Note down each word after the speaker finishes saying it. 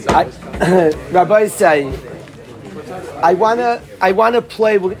Rabbi say, I wanna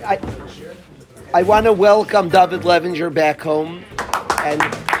play. I wanna welcome David Levinger back home, and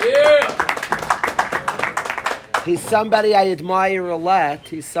he's somebody I admire a lot.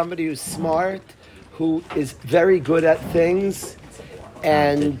 He's somebody who's smart, who is very good at things,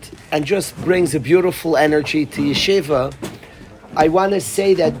 and just brings a beautiful energy to yeshiva. I want to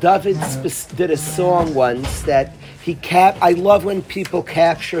say that David did a song once that I love when people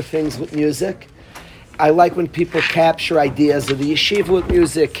capture things with music. I like when people capture ideas of the yeshiva with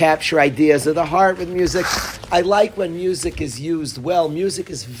music, capture ideas of the heart with music. I like when music is used well.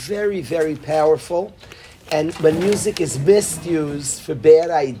 Music is very, very powerful. And when music is misused for bad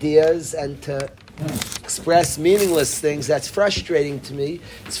ideas and to express meaningless things, that's frustrating to me.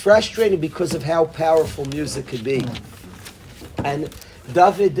 It's frustrating because of how powerful music could be. And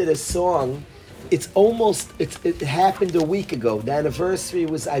David did a song. It happened a week ago. The anniversary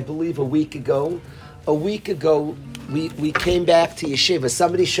was, I believe, a week ago. A week ago, we came back to yeshiva.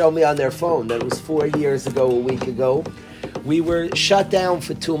 Somebody showed me on their phone that it was 4 years ago, a week ago. We were shut down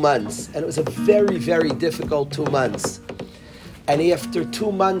for 2 months, and it was a very, very difficult 2 months. And after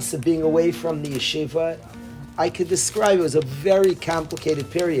 2 months of being away from the yeshiva, I could describe it as a very complicated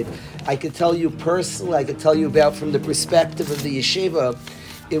period. I could tell you personally, I could tell you about from the perspective of the yeshiva.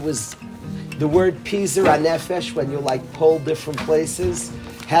 It was the word pizer hanefesh, when you're like pulled different places.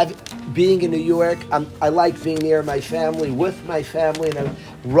 Being in New York, I like being near my family, with my family, and I'm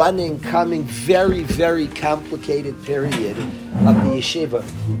running, coming, very, very complicated period of the yeshiva.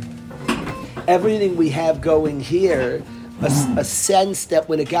 Everything we have going here, a sense that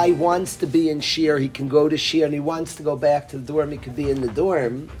when a guy wants to be in shir, he can go to shir, and he wants to go back to the dorm, he could be in the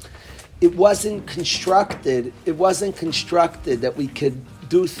dorm. It wasn't constructed that we could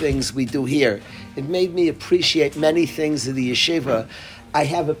do things we do here. It made me appreciate many things of the yeshiva. I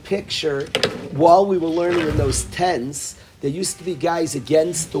have a picture, while we were learning in those tents, there used to be guys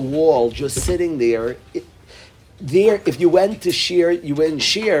against the wall just sitting there. If you went to shir, you went in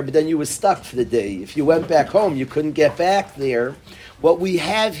shir, but then you were stuck for the day. If you went back home, you couldn't get back there. What we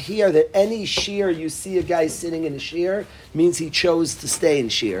have here, that any shir you see a guy sitting in a shir, means he chose to stay in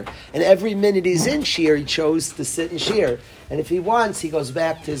shir. And every minute he's in shir, he chose to sit in shir. And if he wants, he goes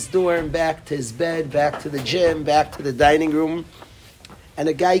back to his dorm, back to his bed, back to the gym, back to the dining room. And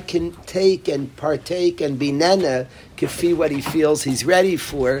a guy can take and partake and be nana, kafi what he feels he's ready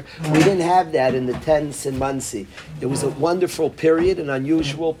for. We didn't have that in the tents in Muncie. It was a wonderful period, an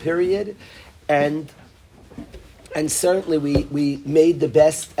unusual period, and certainly we made the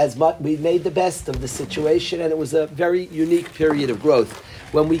best we made the best of the situation, and it was a very unique period of growth.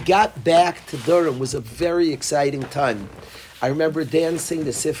 When we got back to Durham, it was a very exciting time. I remember dancing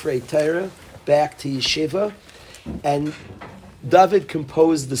the Sifrei Torah back to yeshiva, and David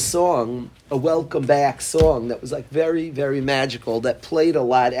composed the song, a welcome back song that was like very, very magical, that played a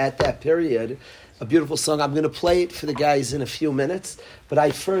lot at that period. A beautiful song. I'm going to play it for the guys in a few minutes, but I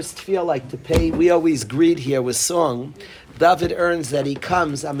first feel like to pay, we always greet here with song. David earns that he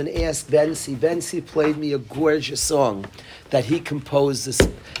comes. I'm going to ask Bensi. Bensi played me a gorgeous song that he composed,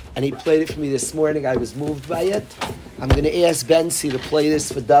 and he played it for me this morning. I was moved by it. I'm going to ask Bensi to play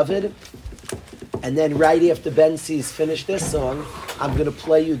this for David. And then right after Bensi's finished this song, I'm going to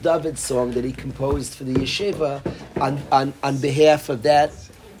play you David's song that he composed for the yeshiva on behalf of that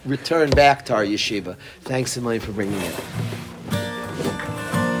return back to our yeshiva. Thanks a million for bringing it.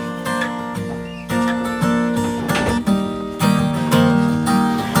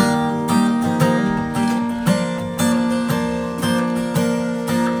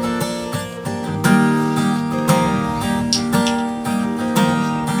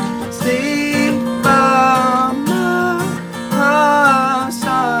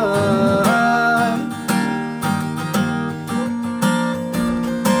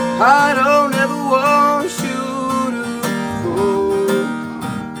 I don't ever want you to go.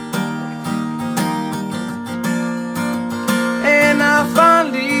 And I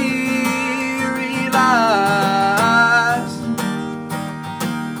finally realized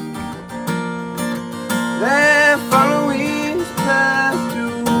that following's path to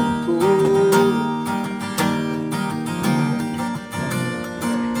go.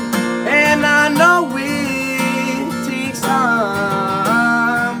 And I know it takes time.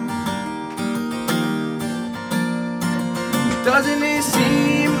 Doesn't it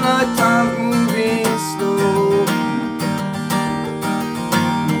seem like time's moving slow?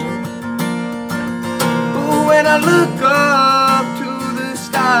 But when I look up to the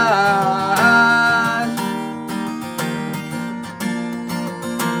sky,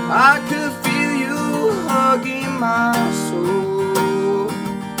 I could feel you hugging my soul.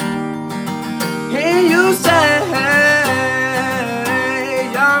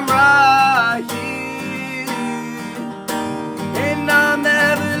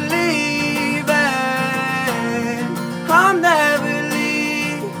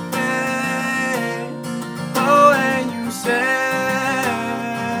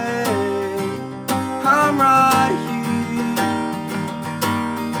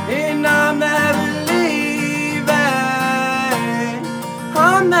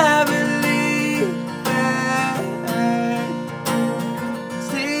 I'm never leaving.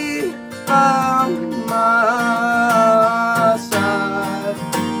 Stay by my side.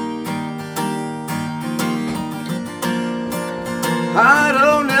 I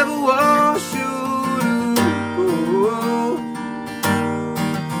don't ever want you to go.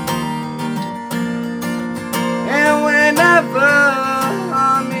 And whenever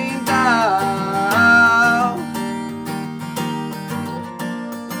I'm in doubt,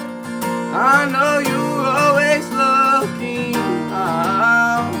 I know you're always looking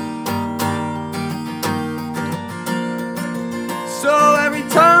out. So every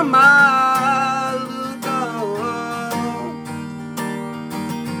time I look up,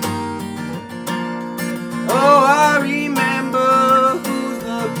 oh, I remember who's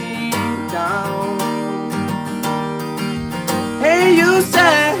looking down. Hey, you say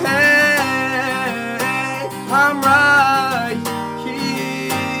I'm right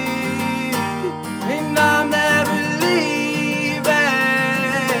here, and I'm never leaving.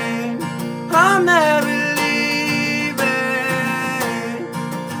 I'm never leaving.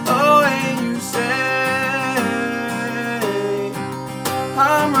 Oh, and you say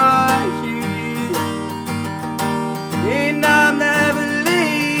I'm right here, and I'm never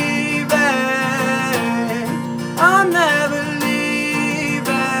leaving. I'm never leaving.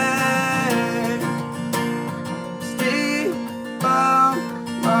 Stay by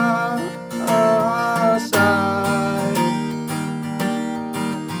my side.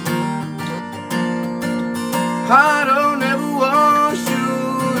 I don't ever want you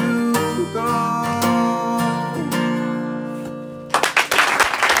to go.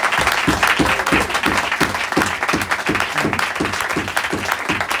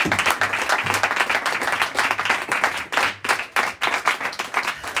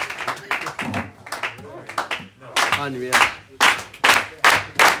 Unreal.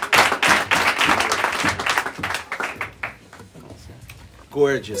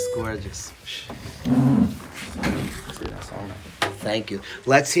 Gorgeous, gorgeous. Thank you.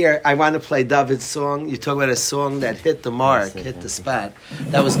 Let's hear. I want to play David's song. You talk about a song that hit the mark, hit the spot.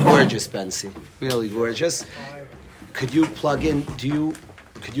 That was gorgeous, Bensi. Really gorgeous. Could you plug in? Could you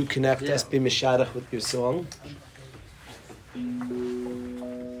connect us, be Mishadach, with your song?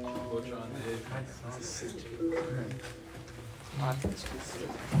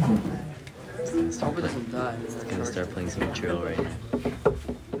 Hope it doesn't die. I'm gonna start playing some material right now.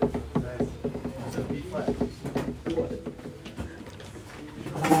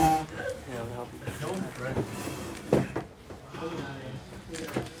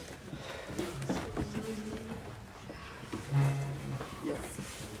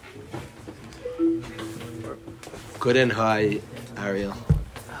 Good and high, Ariel.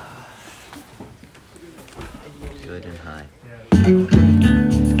 Good and high.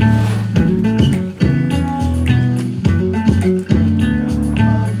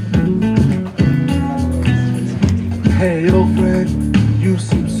 Hey, old friend, you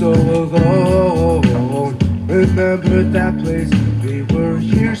seem so alone. Remember that place we were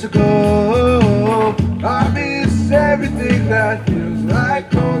years ago? I miss everything that feels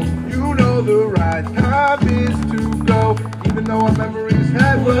like home. You know the right time is to go, even though our memories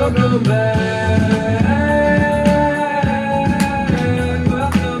have welcome back.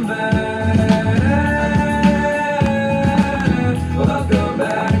 Welcome back. Welcome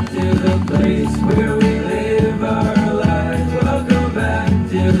back to the place where we live our lives. Welcome back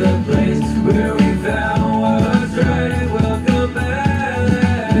to the place where we found what's right. Welcome back.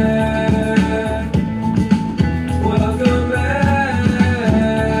 Welcome back.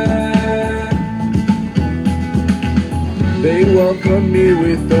 They welcomed me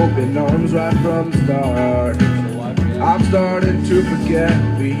with open arms right from the start. I'm starting to forget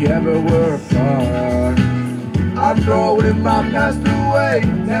we ever were apart. I'm throwing my past away.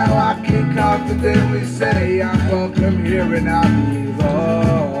 Now I can confidently say I'm welcome here and I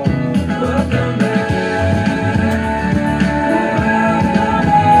belong. Welcome back.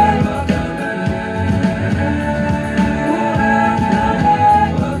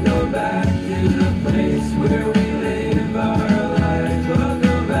 Welcome back to the place where we live our lives.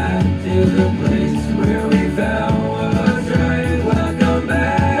 Welcome back to the place where we found what's right. Welcome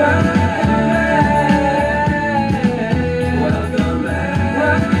back. Welcome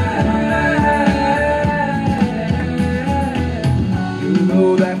back. You know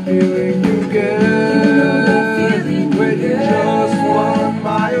that feeling you get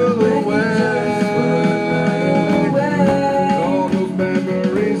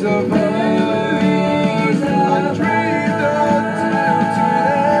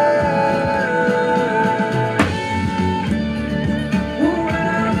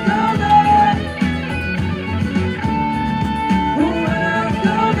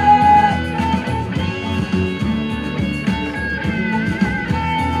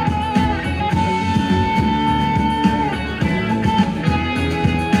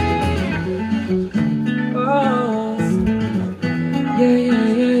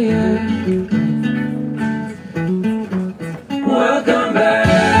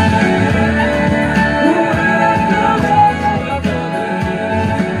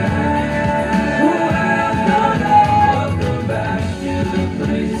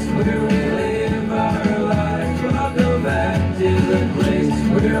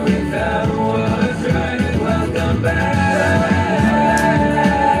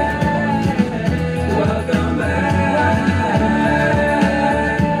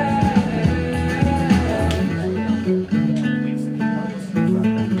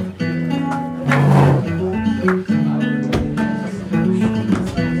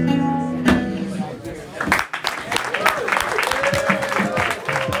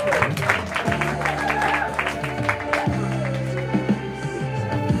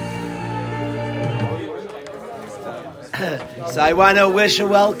So I want to wish a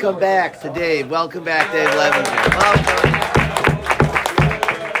welcome back to Dave. Welcome back, Dave Levinger. Welcome.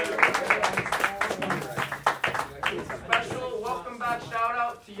 Special welcome back shout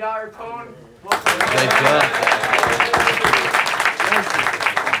out to Yair Cohen. Good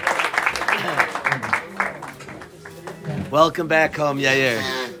job. Welcome back home, Yair.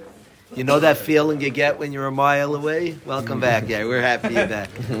 You know that feeling you get when you're a mile away? Welcome back, Yair. We're happy you're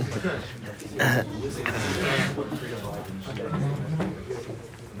back.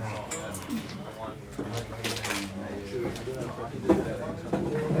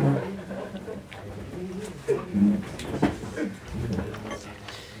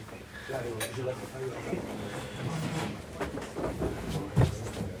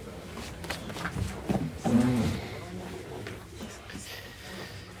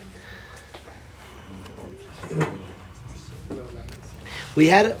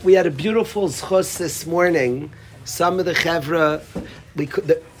 We had a beautiful zchus this morning. Some of the chevra,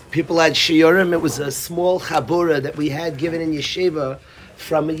 people had shiurim. It was a small chabura that we had given in yeshiva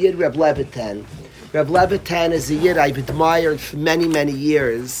from a yid, Reb Levitan. Reb Levitan is a yid I've admired for many, many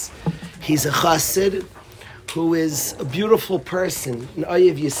years. He's a chassid who is a beautiful person, an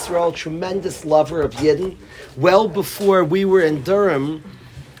Oyev Yisrael, tremendous lover of Yidden. Well before we were in Durham,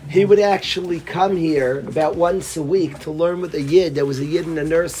 he would actually come here about once a week to learn with a Yid. There was a Yid in a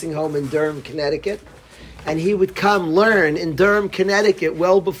nursing home in Durham, Connecticut. And he would come learn in Durham, Connecticut,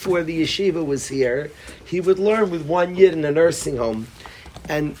 well before the yeshiva was here. He would learn with one Yid in a nursing home.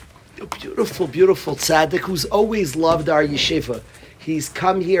 And a beautiful, beautiful tzaddik who's always loved our yeshiva. He's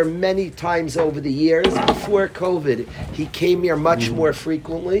come here many times over the years. Before COVID, he came here much more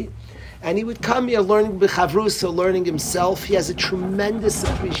frequently. And he would come here learning b'chavrusa, learning himself. He has a tremendous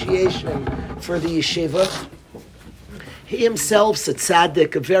appreciation for the yeshiva. He himself's a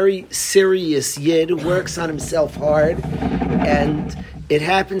tzaddik, a very serious yid who works on himself hard. And it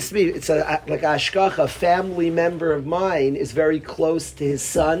happens to be, it's like Ashkach, a family member of mine is very close to his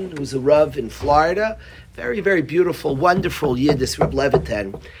son, who's a Rav in Florida. Very, very beautiful, wonderful yid, this Reb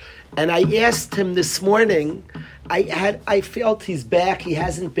Levitan. And I asked him this morning, I felt he's back. He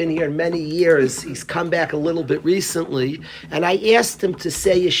hasn't been here in many years. He's come back a little bit recently. And I asked him to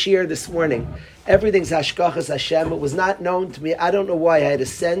say a shir this morning. Everything's Hashkachas Hashem. It was not known to me. I don't know why I had a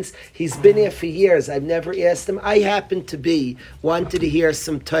sense. He's been here for years. I've never asked him. I happened to wanted to hear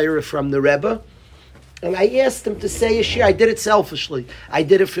some Torah from the Rebbe. And I asked him to say a shir. I did it selfishly. I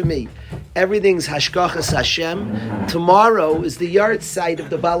did it for me. Everything's Hashkachas Hashem. Tomorrow is the yahrzeit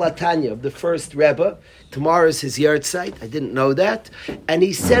of the Baal HaTanya, of the first Rebbe. Tomorrow is his yahrzeit. I didn't know that. And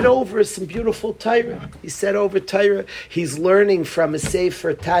he said over some beautiful Torah. He said over Torah. He's learning from a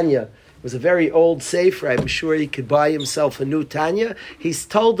Sefer Tanya. It was a very old Sefer. I'm sure he could buy himself a new Tanya. He's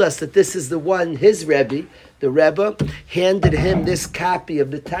told us that this is the one, his Rebbe, the Rebbe, handed him this copy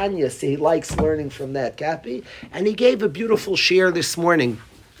of the Tanya, so he likes learning from that copy. And he gave a beautiful share this morning.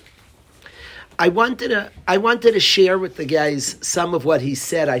 I wanted to share with the guys some of what he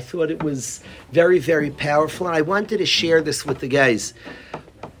said. I thought it was very, very powerful, and I wanted to share this with the guys.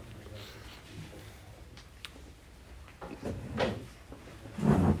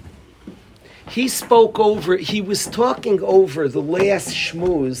 He was talking over the last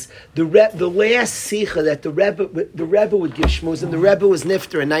shmuz, the last sicha that the Rebbe would give shmuz, and the Rebbe was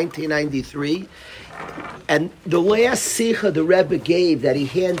nifter in 1993. And the last sicha the Rebbe gave that he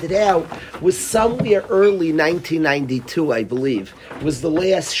handed out was somewhere early 1992, I believe. It was the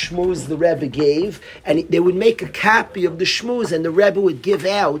last shmuz the Rebbe gave, and they would make a copy of the shmuz, and the Rebbe would give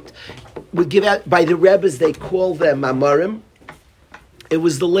out by the Rebbes, they call them Amarim. It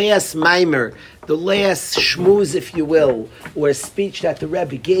was the last mimer, the last shmuz, if you will, or speech that the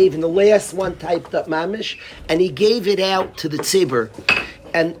Rebbe gave, and the last one typed up mamish, and he gave it out to the tzibur.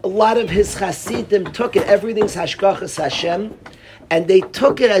 And a lot of his chassidim took it, everything's Hashkachas Hashem, and they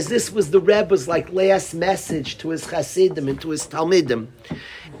took it as this was the Rebbe's last message to his chassidim and to his talmidim.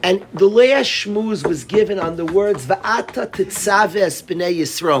 And the last shmuz was given on the words, Va'ata titzaves b'nei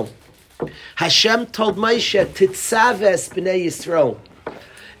Yisrael. Hashem told Moshe, titzaves b'nei Yisrael.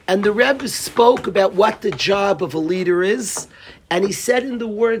 And the Rebbe spoke about what the job of a leader is, and he said in the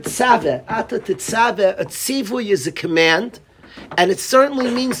word tzaveh, ata tetzaveh, a tzivui is a command, and it certainly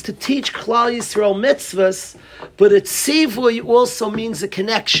means to teach Klal Yisrael mitzvahs, but a tzivui also means a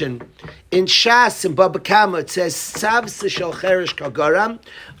connection. In Shas, in Baba Kama, it says, tzav s'shel cheresh kagaram,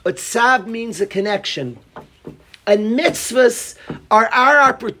 a tzav means a connection. And mitzvahs are our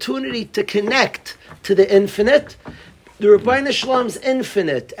opportunity to connect to the infinite. The Rebbeinu Shalom's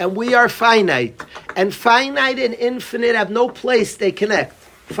infinite, and we are finite. And finite and infinite have no place they connect.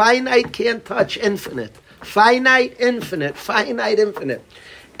 Finite can't touch infinite. Finite, infinite, finite, infinite.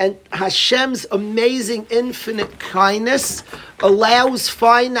 And Hashem's amazing infinite kindness allows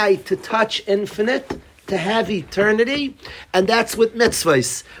finite to touch infinite, to have eternity, and that's with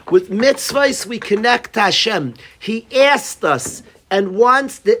mitzvahs. With mitzvahs, we connect to Hashem. He asked us and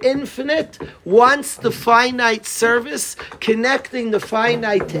wants the infinite, wants the finite service, connecting the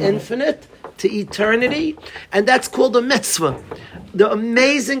finite to infinite, to eternity, and that's called a mitzvah. The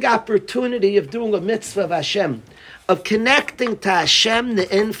amazing opportunity of doing a mitzvah of Hashem, of connecting to Hashem,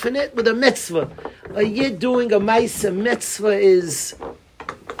 the infinite, with a mitzvah. A yid doing a ma'aseh mitzvah is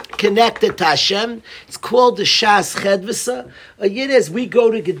connected to Hashem. It's called the Shas Chedvasa. A yid, as we go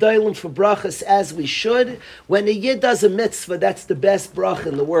to Gedolim for brachas as we should, when a yid does a mitzvah, that's the best bracha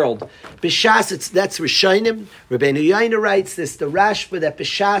in the world. B'Shas, that's Rishonim. Rabbeinu Yoina writes this, the Rashba, that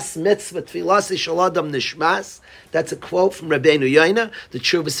B'Shas mitzvah tfilasi shaladam nishmas. That's a quote from Rabbeinu Yoina. The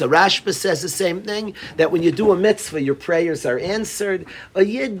Chuvas Rashba says the same thing, that when you do a mitzvah, your prayers are answered. A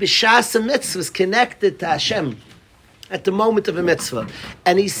yid B'Shas a mitzvah is connected to Hashem at the moment of a mitzvah.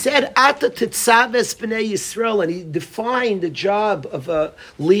 And he said, Ata titzaves b'nei Yisrael, and he defined the job of a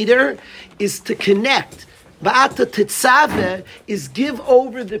leader is to connect. Ba'ata titzave is give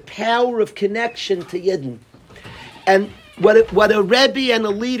over the power of connection to Yidden. And what a Rebbe and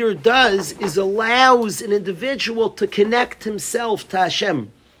a leader does is allows an individual to connect himself to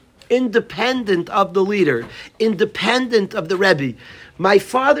Hashem, independent of the leader, independent of the Rebbe. My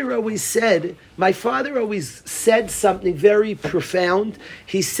father always said something very profound.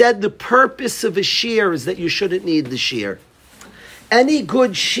 He said the purpose of a shear is that you shouldn't need the shear. Any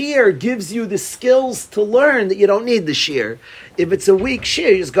good shear gives you the skills to learn that you don't need the shear. If it's a weak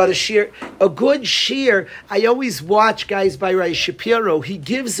shear, you just got to shear. A good shear, I always watch guys by Ray Shapiro. He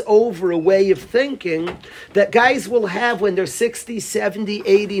gives over a way of thinking that guys will have when they're 60, 70,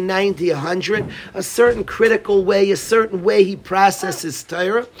 80, 90, 100, a certain critical way, a certain way he processes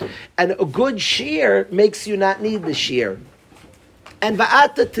Torah. And a good shear makes you not need the shear. And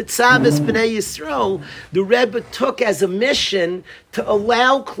Va'ata Titzaves B'nei Yisrael, the Rebbe took as a mission to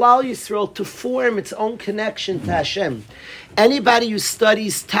allow Klal Yisrael to form its own connection to Hashem. Anybody who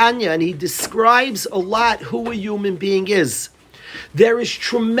studies Tanya, and he describes a lot who a human being is. There is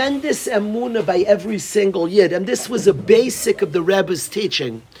tremendous emunah by every single yid, and this was a basic of the Rebbe's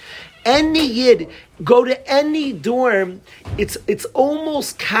teaching. Any yid, go to any dorm, it's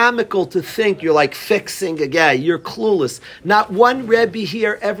almost comical to think you're like fixing a guy. You're clueless. Not one Rebbe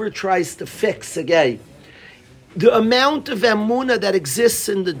here ever tries to fix a guy. The amount of emunah that exists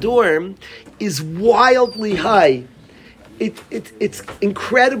in the dorm is wildly high. It's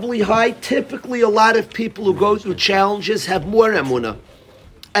incredibly high. Typically, a lot of people who go through challenges have more emunah.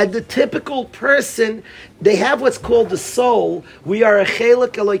 And the typical person, they have what's called the soul. We are a chelik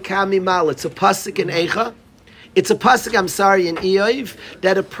eloikam mimal. It's a pasuk in Eicha. It's a pasuk, in Eov,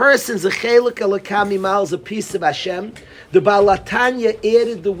 that a person's a chelik eloikam mimal is a piece of Hashem. The Baal HaTanya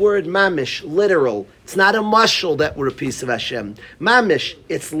added the word mamish, literal. It's not a mashal that we're a piece of Hashem. Mamish,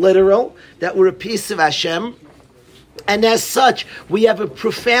 it's literal, that we're a piece of Hashem. And as such, we have a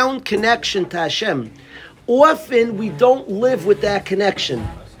profound connection to Hashem. Often, we don't live with that connection.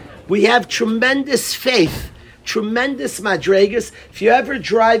 We have tremendous faith, tremendous madregas. If you're ever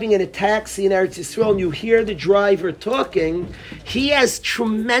driving in a taxi in Eretz Yisrael and you hear the driver talking, he has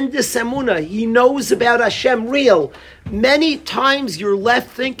tremendous emunah. He knows about Hashem real. Many times you're left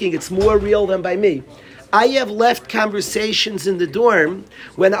thinking it's more real than by me. I have left conversations in the dorm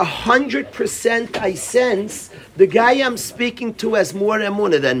when 100% I sense the guy I'm speaking to has more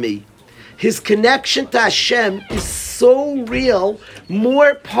emunah than me. His connection to Hashem is so real,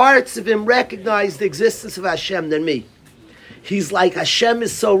 more parts of him recognize the existence of Hashem than me. He's like, Hashem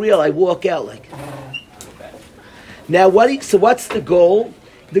is so real, I walk out like. Now, what's the goal?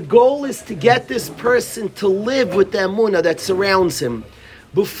 The goal is to get this person to live with the emunah that surrounds him.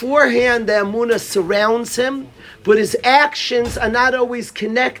 Beforehand, the emunah surrounds him, but his actions are not always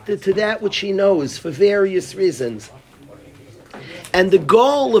connected to that which he knows for various reasons. And the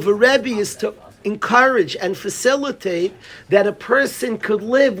goal of a Rebbe is to encourage and facilitate that a person could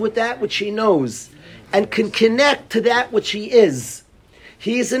live with that which he knows and can connect to that which he is.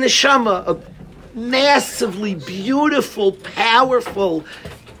 He is an neshama, a massively beautiful, powerful,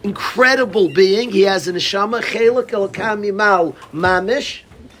 incredible being. He has an neshama, chelik elokam mimal mamish.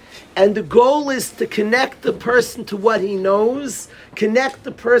 And the goal is to connect the person to what he knows, connect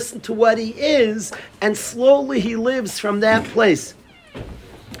the person to what he is, and slowly he lives from that place.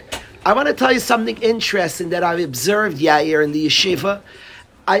 I want to tell you something interesting that I've observed, Yair, in the yeshiva.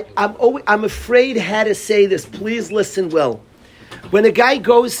 I'm afraid how to say this. Please listen well. When a guy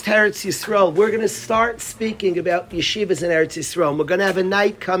goes to Eretz Yisrael, we're going to start speaking about yeshivas in Eretz Yisrael. We're going to have a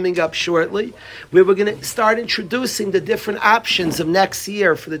night coming up shortly where we're going to start introducing the different options of next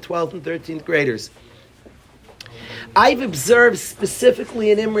year for the 12th and 13th graders. I've observed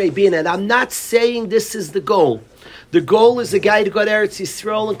specifically in Imre Bina, and I'm not saying this is the goal. The goal is a guy to go to Eretz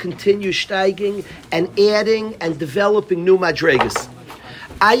Yisrael and continue steiging and adding and developing new madrigas.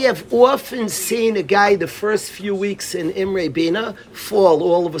 I have often seen a guy the first few weeks in Imre Bina fall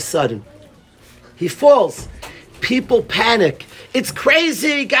all of a sudden. He falls. People panic. It's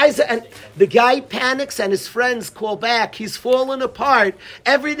crazy, guys. And the guy panics and his friends call back. He's fallen apart.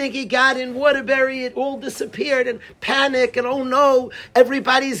 Everything he got in Waterbury, it all disappeared, and panic and oh no,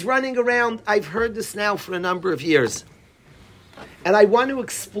 everybody's running around. I've heard this now for a number of years. And I want to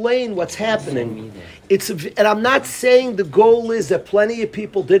explain what's happening. And I'm not saying the goal is that plenty of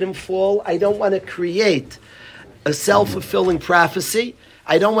people didn't fall. I don't want to create a self-fulfilling prophecy.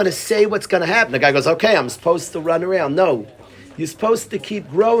 I don't want to say what's going to happen. The guy goes, okay, I'm supposed to run around. No, you're supposed to keep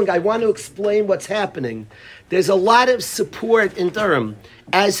growing. I want to explain what's happening. There's a lot of support in Durham,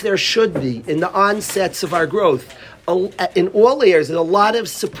 as there should be in the onsets of our growth. In all areas, there's a lot of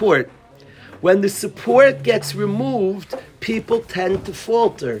support. When the support gets removed, people tend to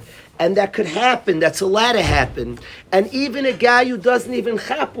falter. And that could happen. That's allowed to happen. And even a guy who doesn't even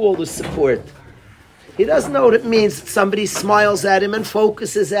have all the support, he doesn't know what it means that somebody smiles at him and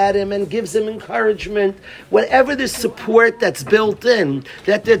focuses at him and gives him encouragement. Whatever the support that's built in,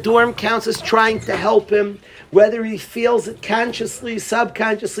 that the dorm council is trying to help him, whether he feels it consciously,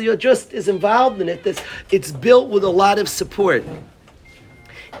 subconsciously, or just is involved in it, it's built with a lot of support.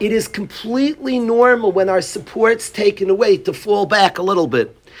 It is completely normal when our support's taken away to fall back a little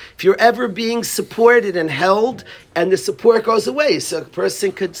bit. If you're ever being supported and held and the support goes away, so a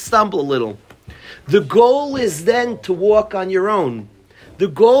person could stumble a little. The goal is then to walk on your own. The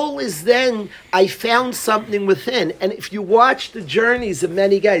goal is then, I found something within. And if you watch the journeys of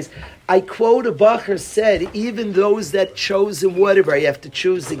many guys, I quote a Bacher said, even those that chose in Waterbury have to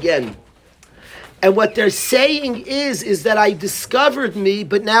choose again. And what they're saying is that I discovered me,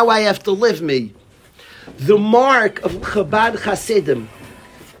 but now I have to live me. The mark of Chabad Hasidim,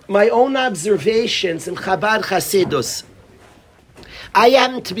 my own observations in Chabad Hasidus, I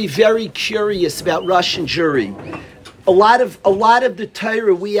happen to be very curious about Russian Jewry. A lot of the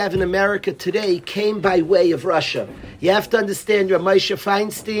Torah we have in America today came by way of Russia. You have to understand Moshe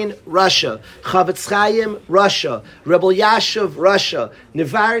Feinstein, Russia. Chavetz Chaim, Russia. Rebbe Yashiv, Russia.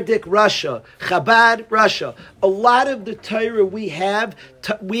 Nevardik, Russia. Chabad, Russia. A lot of the Torah we have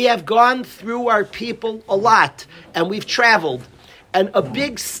gone through our people a lot, and we've traveled. And a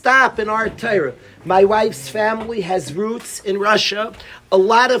big stop in our Torah. My wife's family has roots in Russia. A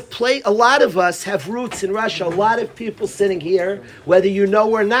lot of us have roots in Russia. A lot of people sitting here, whether you know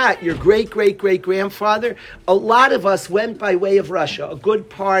or not, your great-great-great-grandfather, a lot of us went by way of Russia. A good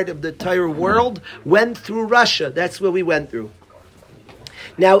part of the Torah world went through Russia. That's where we went through.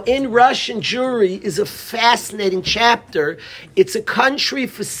 Now, in Russian Jewry is a fascinating chapter. It's a country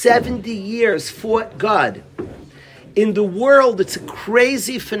for 70 years fought God. In the world, it's a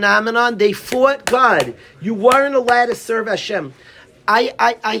crazy phenomenon. They fought God. You weren't allowed to serve Hashem.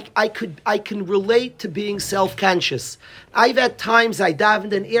 I can relate to being self-conscious. I've had times I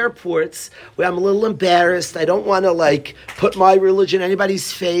davened in airports where I'm a little embarrassed. I don't want to put my religion in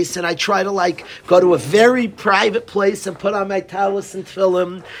anybody's face, and I try to go to a very private place and put on my talis and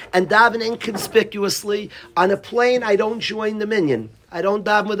tefillin and daven inconspicuously. On a plane, I don't join the minyan. I don't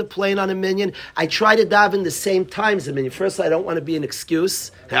daven with a plane on a minyan. I try to daven the same time as a minyan. First, I don't want to be an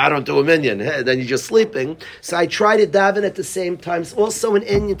excuse. Hey, I don't do a minyan. Hey, then you're just sleeping. So I try to daven at the same time. Also an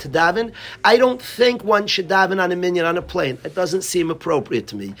inyan to daven. I don't think one should daven on a minyan on a plane. It doesn't seem appropriate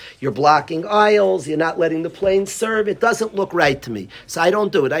to me. You're blocking aisles. You're not letting the plane serve. It doesn't look right to me. So I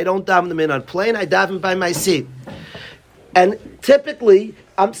don't do it. I don't daven the minyan on a plane. I daven by my seat. And typically,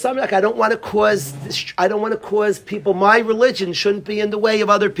 I'm something I don't want to cause people. My religion shouldn't be in the way of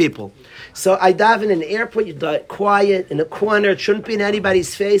other people. So I daven in an airport. You do it quiet in a corner. It shouldn't be in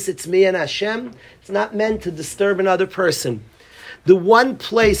anybody's face. It's me and Hashem. It's not meant to disturb another person. The one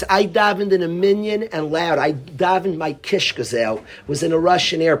place I davened in a minyan and loud, I davened my kishkas out, was in a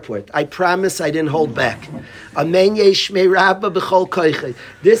Russian airport. I promise I didn't hold back.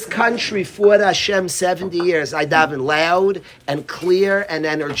 This country fought Hashem 70 years. I davened loud and clear and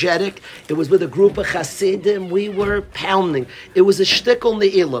energetic. It was with a group of Hasidim. We were pounding. It was a shtickle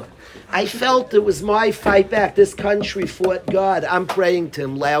ne'ilah. I felt it was my fight back. This country fought God. I'm praying to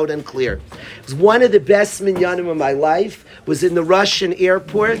him loud and clear. It was one of the best minyanim of my life. Was in the Russian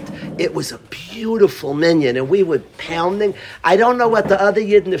airport. It was a beautiful minyan, and we were pounding. I don't know what the other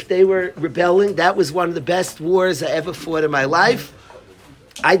Yidden, if they were rebelling. That was one of the best wars I ever fought in my life.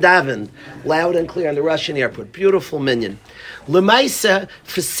 I davened loud and clear on the Russian airport. Beautiful minyan. Lemaisa,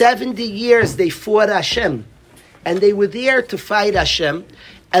 for 70 years, they fought Hashem. And they were there to fight Hashem.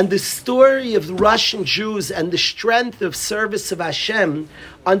 And the story of the Russian Jews and the strength of service of Hashem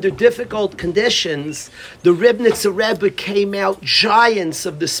under difficult conditions, the Ribnitzer Rebbe came out giants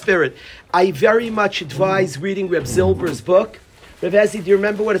of the spirit. I very much advise reading Reb Zilber's book. Reb Ezzy, do you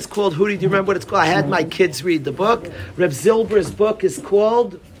remember what it's called? Hudi, do you remember what it's called? I had my kids read the book. Reb Zilber's book is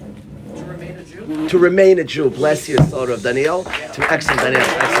called To Remain a Jew. To Remain a Jew. Bless you, Soda of Daniel. Excellent, Daniel.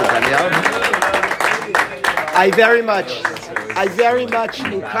 Excellent, Daniel. I very much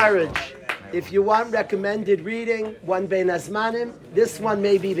encourage, if you want recommended reading, one Bein Hazmanim, this one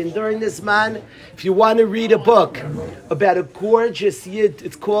maybe even during this man. If you want to read a book about a gorgeous Yid,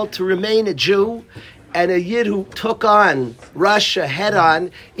 it's called To Remain a Jew, and a Yid who took on Russia head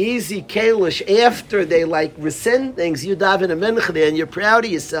on, easy Kalish, after they rescind things, you daven a mincha there and you're proud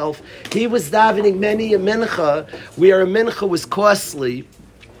of yourself. He was davening many a mincha, where a mincha was costly.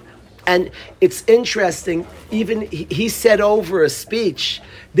 And it's interesting, even he said over a speech,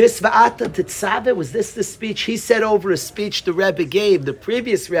 this Va'ata Tetzaveh, was this the speech? He said over a speech the Rebbe gave, the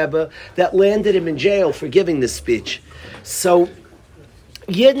previous Rebbe, that landed him in jail for giving this speech. So,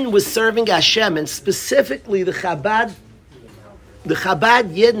 Yidden was serving Hashem, and specifically the Chabad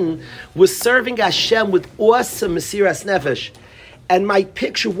Yidden was serving Hashem with awesome Mesiras Nefesh. And my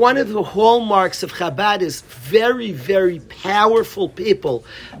picture, one of the hallmarks of Chabad is very, very powerful people.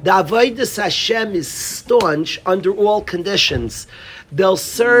 The Avodas Hashem is staunch under all conditions. They'll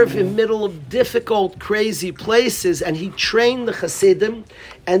serve in middle of difficult, crazy places, and he trained the Hasidim.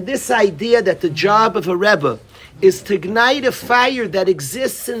 And this idea that the job of a Rebbe is to ignite a fire that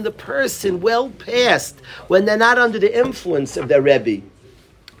exists in the person well past when they're not under the influence of their Rebbe.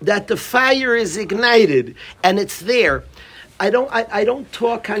 That the fire is ignited and it's there. I don't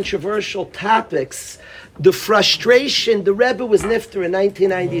talk controversial topics. The frustration, the Rebbe was nifter in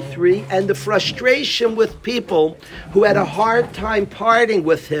 1993, and the frustration with people who had a hard time parting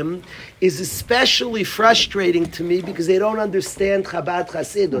with him is especially frustrating to me because they don't understand Chabad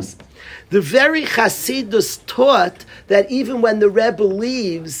Chasidus. The very Chasidus taught that even when the Rebbe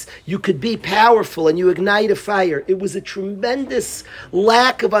leaves, you could be powerful and you ignite a fire. It was a tremendous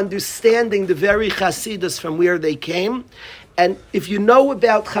lack of understanding the very Chasidus from where they came. And if you know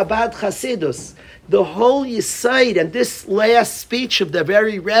about Chabad Chasidus, the whole Yesod, and this last speech of the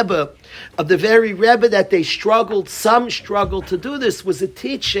very Rebbe that they struggled, some struggled to do this, was a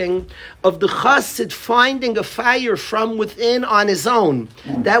teaching of the Chassid finding a fire from within on his own.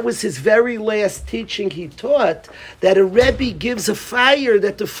 That was his very last teaching he taught, that a Rebbe gives a fire,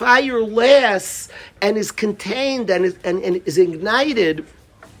 that the fire lasts and is contained and is ignited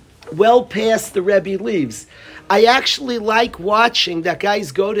well past the Rebbe leaves. I actually like watching that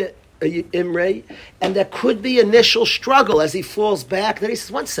guys go to Imre, and there could be initial struggle as he falls back. Then he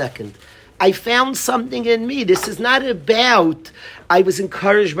says, 1 second, I found something in me. This is not about, I was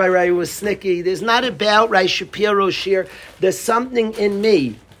encouraged by Rai Wasnicki. There's not about Rai Shapiro Shir. There's something in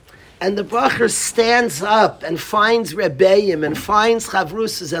me. And the Bacher stands up and finds Rebbeim and finds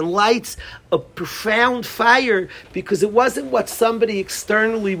Chavrusas and lights a profound fire because it wasn't what somebody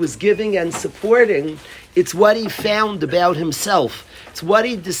externally was giving and supporting. It's what he found about himself. It's what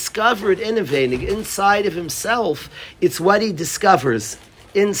he discovered innovating inside of himself. It's what he discovers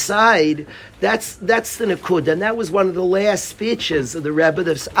inside. That's the Nakud. And that was one of the last speeches of the Rebbe,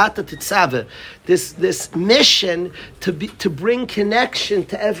 this Ata Tetzaveh, this mission to bring connection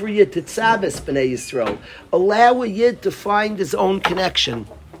to every Yid Tetzaveh B'nai Yisrael. Allow a Yid to find his own connection.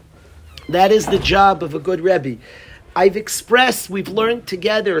 That is the job of a good Rebbe. I've expressed, we've learned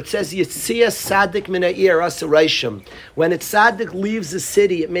together, it says, Yitzia Sadik Min Ha'ir Asarayshim. When a Tzaddik leaves a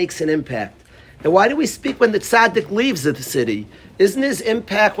city, it makes an impact. Now, why do we speak when the Tzaddik leaves the city? Isn't his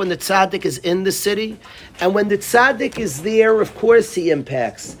impact when the Tzaddik is in the city? And when the Tzaddik is there, of course he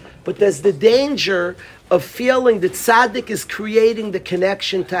impacts. But there's the danger of feeling that Tzaddik is creating the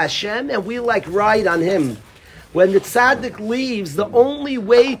connection to Hashem, and we ride on him. When the Tzaddik leaves, the only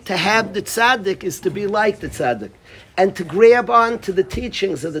way to have the Tzaddik is to be like the Tzaddik and to grab on to the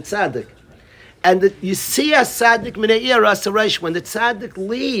teachings of the Tzaddik. And you see a Tzaddik Minei Asaraysh, when the Tzaddik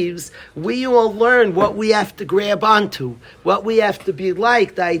leaves, we all learn what we have to grab onto, what we have to be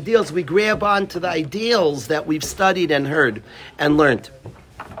like, the ideals. We grab onto the ideals that we've studied and heard and learned.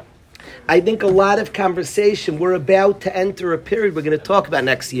 I think a lot of conversation, we're about to enter a period we're going to talk about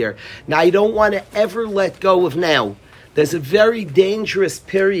next year. Now, I don't want to ever let go of now. There's a very dangerous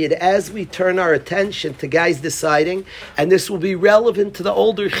period as we turn our attention to guys deciding, and this will be relevant to the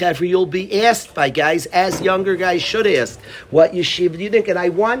older chevra. You'll be asked by guys, as younger guys should ask, what yeshiva do you think? And I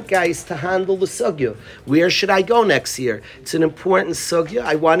want guys to handle the sugya. Where should I go next year? It's an important sugya.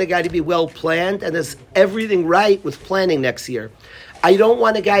 I want a guy to be well planned, and there's everything right with planning next year. I don't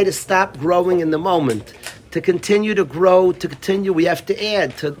want a guy to stop growing in the moment. To continue to grow, to continue, we have to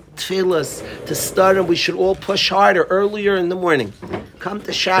add to tefillas, to start, and we should all push harder earlier in the morning. Come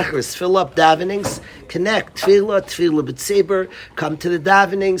to Shachris, fill up davenings, connect, tefillah b'tzeber, come to the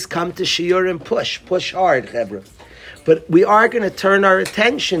davenings, come to shiurim, push hard, chevra. But we are going to turn our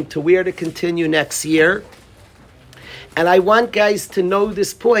attention to where to continue next year. And I want guys to know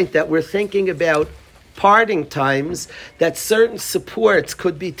this point, that we're thinking about parting times, that certain supports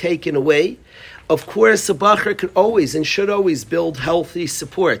could be taken away. Of course, a bacher could always and should always build healthy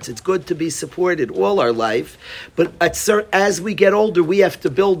supports. It's good to be supported all our life, but as we get older, we have to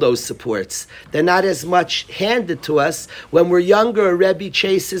build those supports. They're not as much handed to us. When we're younger, a Rebbe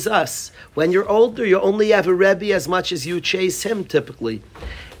chases us. When you're older, you only have a Rebbe as much as you chase him, typically.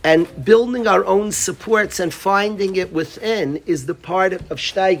 And building our own supports and finding it within is the part of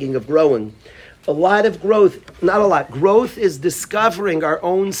steiging, of growing. A lot of growth, not a lot, growth is discovering our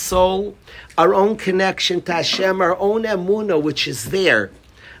own soul, our own connection to Hashem, our own emunah, which is there.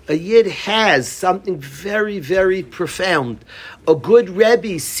 A Yid has something very, very profound. A good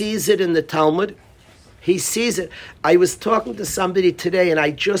Rebbe sees it in the Talmud. He sees it. I was talking to somebody today, and I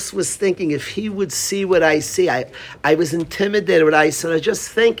just was thinking, if he would see what I see, I was intimidated what I said. I was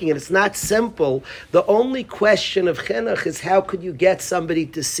just thinking, and it's not simple. The only question of chinuch is, how could you get somebody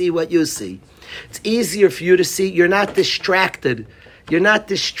to see what you see? It's easier for you to see. You're not distracted. You're not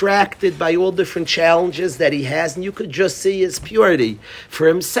distracted by all different challenges that he has, and you could just see his purity. For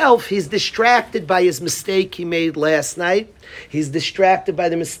himself, he's distracted by his mistake he made last night. He's distracted by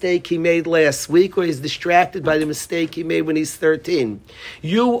the mistake he made last week, or he's distracted by the mistake he made when he's 13.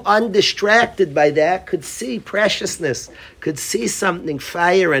 You, undistracted by that, could see preciousness, could see something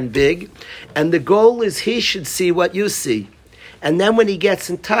fire and big, and the goal is he should see what you see. And then when he gets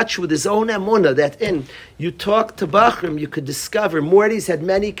in touch with his own emunah, that you talk to Bachrim, you could discover, Morty's had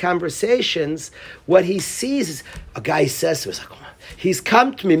many conversations, what he sees is, a guy says to us, like, he's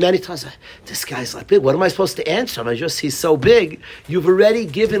come to me many times, this guy's like big, what am I supposed to answer him? He's so big. You've already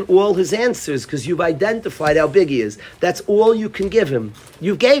given all his answers because you've identified how big he is. That's all you can give him.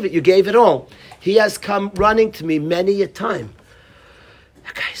 You gave it all. He has come running to me many a time.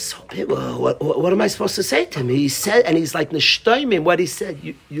 That guy's so big. What am I supposed to say to him? He said, and he's like neshtoimim. What he said,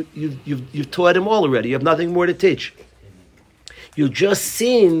 you've taught him all already. You have nothing more to teach. You've just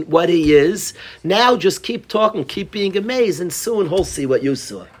seen what he is. Now just keep talking, keep being amazed, and soon he'll see what you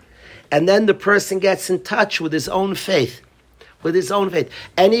saw. And then the person gets in touch with his own faith. With his own faith.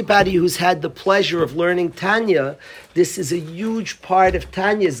 Anybody who's had the pleasure of learning Tanya, this is a huge part of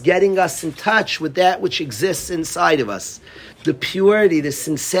Tanya, is getting us in touch with that which exists inside of us. The purity, the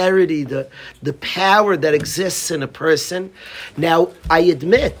sincerity, the power that exists in a person. Now, I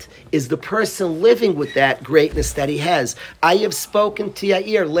admit, is the person living with that greatness that he has. I have spoken to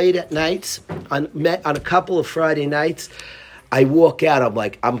Yair late at nights, on a couple of Friday nights. I walk out, I'm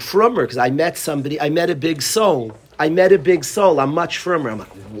like, I'm frummer, because I met somebody, I met a big soul. I'm much firmer. I'm like,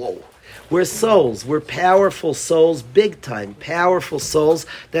 whoa. We're souls. We're powerful souls, big time, powerful souls.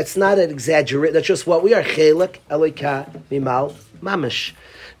 That's not an exaggeration. That's just what we are. Chelek, Eloka, Mimal, Mamish.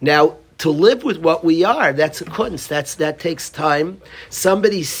 Now, to live with what we are, that's a kunst. That takes time.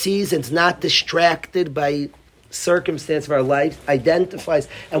 Somebody sees and is not distracted by circumstance of our life, identifies,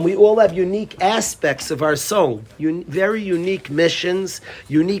 and we all have unique aspects of our soul, very unique missions,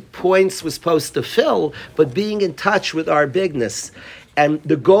 unique points we're supposed to fill, but being in touch with our bigness. And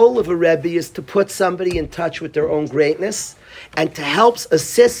the goal of a Rebbe is to put somebody in touch with their own greatness and to help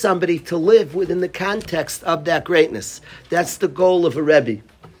assist somebody to live within the context of that greatness. That's the goal of a Rebbe.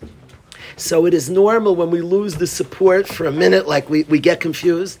 So it is normal when we lose the support for a minute, like we get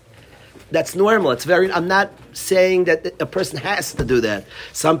confused. That's normal. I'm not saying that a person has to do that.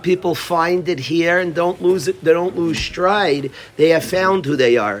 Some people find it here and don't lose it. They don't lose stride. They have found who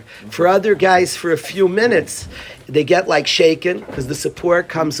they are. For other guys, for a few minutes, they get like shaken because the support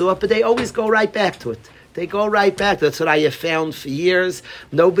comes up, but they always go right back to it. They go right back. That's what I have found for years.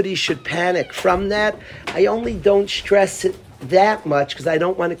 Nobody should panic from that. I only don't stress it that much because I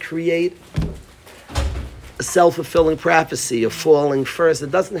don't want to create a self-fulfilling prophecy of falling first. It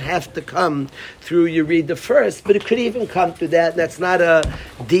doesn't have to come through you read the first, but it could even come through that. That's not a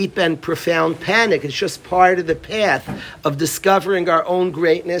deep and profound panic. It's just part of the path of discovering our own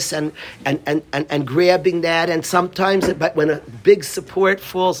greatness and grabbing that. And sometimes but when a big support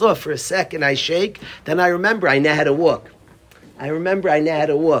falls off for a second, I shake, then I remember I know how to walk.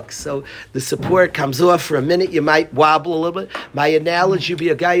 So the support comes off for a minute. You might wobble a little bit. My analogy would be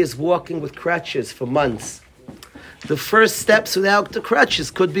a guy is walking with crutches for months. The first steps without the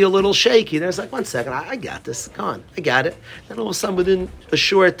crutches could be a little shaky. There's like, 1 second, I got this. Come on, I got it. Then all of a sudden, within a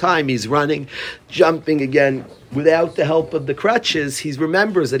short time, he's running, jumping again. Without the help of the crutches, he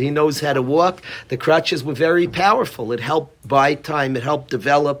remembers that he knows how to walk. The crutches were very powerful. It helped buy time. It helped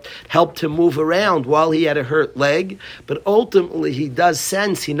develop, helped him move around while he had a hurt leg. But ultimately, he does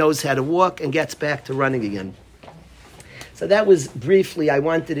sense he knows how to walk and gets back to running again. So that was briefly I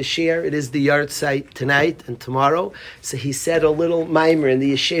wanted to share. It is the yahrzeit tonight and tomorrow. So he said a little mimer in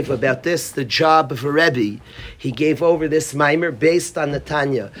the yeshiva about this, the job of a Rebbe. He gave over this mimer based on the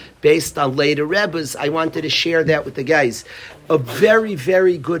Tanya, based on later Rebbes. I wanted to share that with the guys. A very,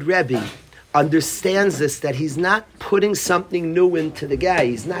 very good Rebbe understands this, that he's not putting something new into the guy.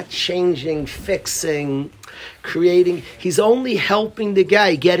 He's not changing, fixing, creating. He's only helping the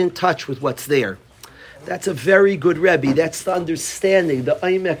guy get in touch with what's there. That's a very good Rebbe. That's the understanding, the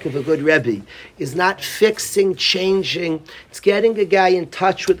aymek of a good Rebbe, is not fixing, changing. It's getting a guy in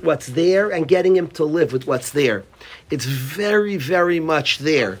touch with what's there and getting him to live with what's there. It's very, very much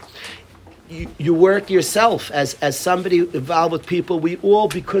there. You work yourself as somebody involved with people. We all,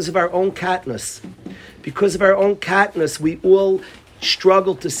 because of our own katnus, we all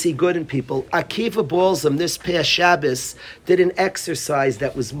struggle to see good in people. Akiva Balsam, this past Shabbos, did an exercise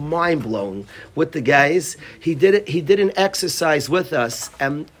that was mind-blowing with the guys. He did an exercise with us,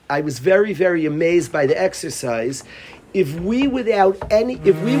 and I was very, very amazed by the exercise. If we would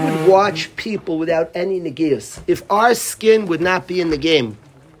watch people without any negias, if our skin would not be in the game,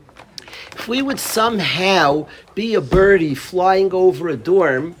 if we would somehow be a birdie flying over a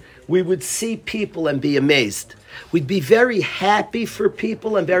dorm, we would see people and be amazed. We'd be very happy for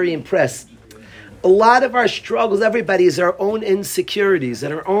people and very impressed. A lot of our struggles, everybody, is our own insecurities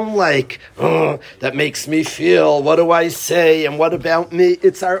and our own that makes me feel, what do I say, and what about me?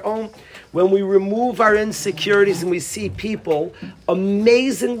 It's our own. When we remove our insecurities and we see people,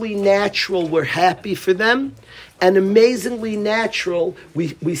 amazingly natural, we're happy for them. And amazingly natural,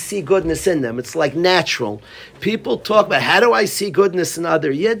 we see goodness in them. It's like natural. People talk about, how do I see goodness in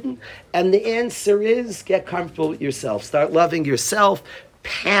other Yidden? And the answer is, get comfortable with yourself. Start loving yourself.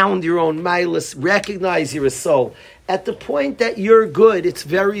 Pound your own milas. Recognize you're a soul. At the point that you're good, it's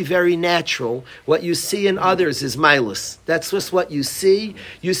very, very natural. What you see in others is milas. That's just what you see.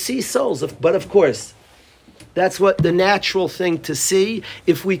 You see souls. But of course, that's what the natural thing to see.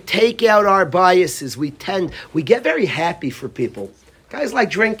 If we take out our biases, we get very happy for people. Guys like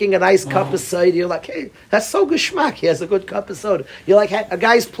drinking a nice cup of soda. You're like, hey, that's so geschmack. He has a good cup of soda. You're like, a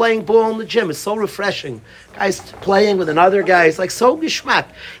guy's playing ball in the gym. It's so refreshing. Guy's playing with another guy. It's like so geschmack.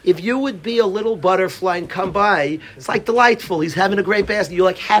 If you would be a little butterfly and come by, it's like delightful. He's having a great basket. You're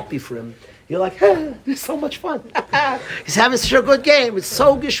like happy for him. You're like, it's so much fun. He's having such a good game. It's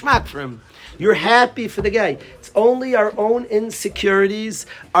so geschmack for him. You're happy for the guy. It's only our own insecurities,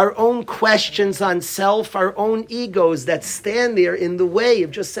 our own questions on self, our own egos that stand there in the way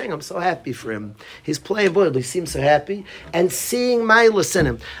of just saying, I'm so happy for him. He's playing ball, he seems so happy. And seeing milas in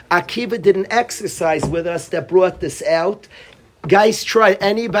him. Akiva did an exercise with us that brought this out. Guys, try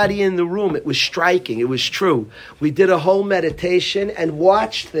anybody in the room. It was striking. It was true. We did a whole meditation and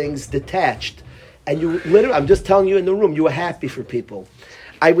watched things detached. And you literally, I'm just telling you in the room, you were happy for people.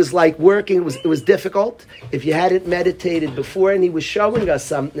 I was like working, it was difficult if you hadn't meditated before, and he was showing us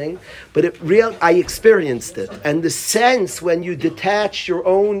something, but I experienced it. And the sense when you detach your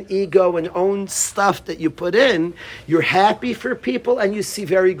own ego and own stuff that you put in, you're happy for people and you see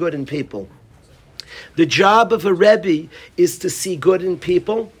very good in people. The job of a Rebbe is to see good in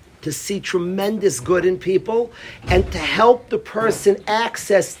people, to see tremendous good in people, and to help the person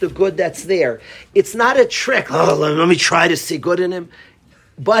access the good that's there. It's not a trick, let me try to see good in him.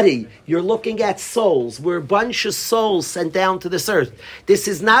 Buddy, you're looking at souls. We're a bunch of souls sent down to this earth. This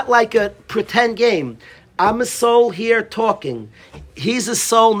is not like a pretend game. I'm a soul here talking. He's a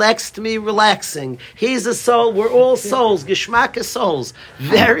soul next to me relaxing. He's a soul. We're all souls. Geschmacka souls.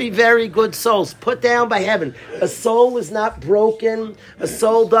 Very, very good souls. Put down by heaven. A soul is not broken. A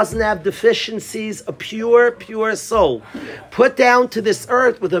soul doesn't have deficiencies. A pure, pure soul. Put down to this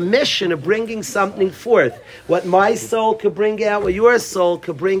earth with a mission of bringing something forth. What my soul could bring out, what your soul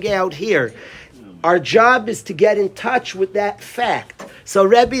could bring out here. Our job is to get in touch with that fact. So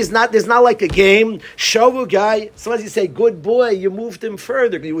Rebbe is not, there's not like a game. Show a guy, sometimes you say, good boy, you moved him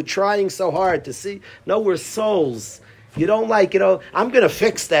further. You were trying so hard to see. No, we're souls. You don't like, I'm going to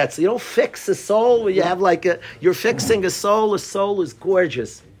fix that. So you don't fix a soul where you have you're fixing a soul. A soul is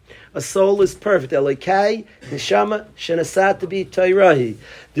gorgeous. A soul is perfect. Elikai, neshama, shenasat bi toirahi.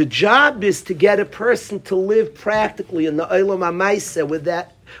 The job is to get a person to live practically in the olam hamaisa with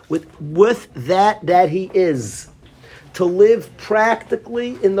that he is. To live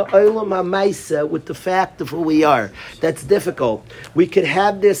practically in the olam hamaisa with the fact of who we are. That's difficult. We could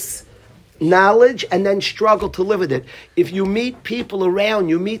have this knowledge and then struggle to live with it. If you meet people around,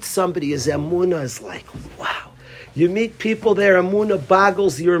 you meet somebody, his emunah is like, wow. You meet people, their emunah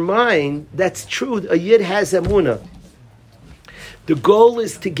boggles your mind. That's true. A yid has emunah. The goal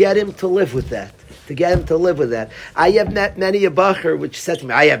is to get him to live with that. I have met many a bacher which said to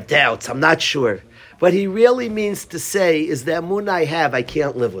me, I have doubts, I'm not sure. What he really means to say is the emunah I have, I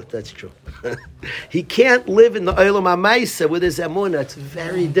can't live with. That's true. He can't live in the olam hamaisa with his emunah. It's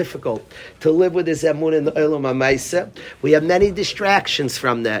very difficult to live with his emunah in the olam hamaisa. We have many distractions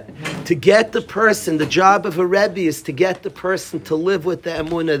from that. To get the person, the job of a rebbe is to get the person to live with the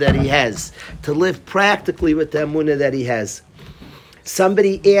emunah that he has, to live practically with the emunah that he has.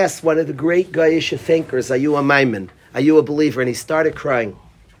 Somebody asked one of the great Gaisha thinkers, are you a Maimon? Are you a believer? And he started crying.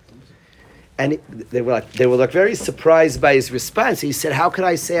 And they were very surprised by his response. He said, how could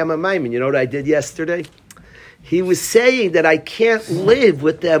I say I'm a Maimon? You know what I did yesterday? He was saying that I can't live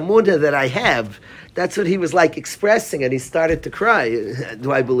with the emunah that I have. That's what he was expressing, and he started to cry,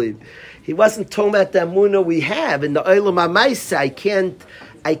 do I believe. He wasn't talking about the emunah we have. In the olam hamaisa,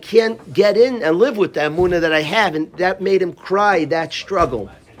 I can't get in and live with the emunah that I have, and that made him cry, that struggle.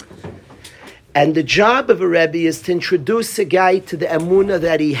 And the job of a rebbe is to introduce a guy to the emunah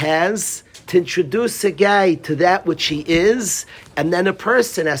that he has, to introduce a guy to that which he is, and then a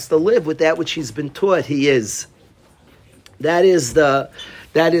person has to live with that which he's been taught he is. That is the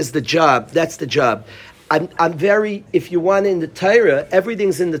job. That's the job. I'm very, if you want in the Torah,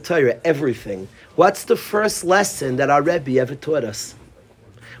 everything's in the Torah, everything. What's the first lesson that our Rebbe ever taught us?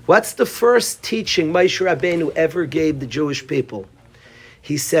 What's the first teaching Moshe Rabbeinu ever gave the Jewish people?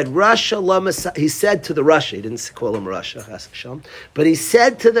 He said, he said to the Rasha, he didn't call him Rasha, but he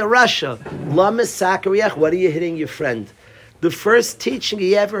said to the Rasha, Lama Sakariyach, what are you hitting your friend? The first teaching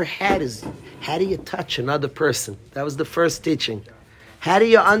he ever had is, how do you touch another person? That was the first teaching. How do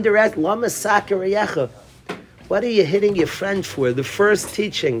you underestimate? Lama Sakariyach, what are you hitting your friend for? The first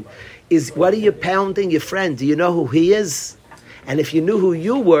teaching is, what are you pounding your friend? Do you know who he is? And if you knew who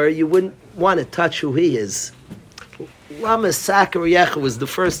you were, you wouldn't want to touch who he is. Lama Sakariyach was the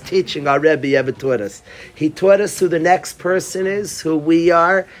first teaching our Rebbe ever taught us. He taught us who the next person is, who we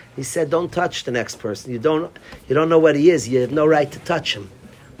are. He said, don't touch the next person. You don't know what he is. You have no right to touch him.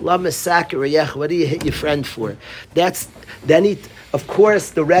 Lama Sakariyach, what do you hit your friend for? Of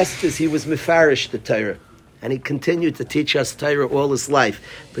course, the rest is he was mefarish the Torah. And he continued to teach us Torah all his life.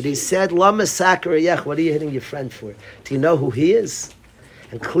 But he said, Lama Sakariyach, what are you hitting your friend for? Do you know who he is?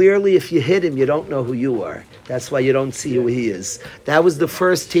 And clearly, if you hit him, you don't know who you are. That's why you don't see who he is. That was the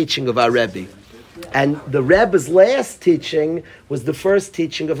first teaching of our Rebbe. And the Rebbe's last teaching was the first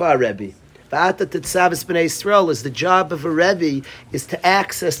teaching of our Rebbe. V'ata Tetzavis B'nai Yisrael is the job of a Rebbe is to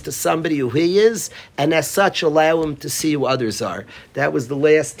access to somebody who he is, and as such allow him to see who others are. That was the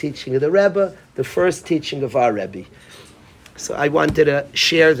last teaching of the Rebbe, the first teaching of our Rebbe. So I wanted to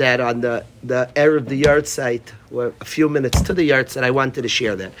share that on the Erev the Yard site, or a few minutes to the Yard site. I wanted to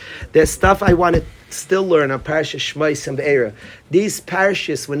share that. There's stuff I want to still learn on Parsha Shmos and Be'era. These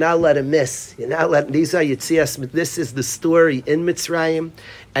parashas we're not let them miss. These are Yitzias. This is the story in Mitzrayim,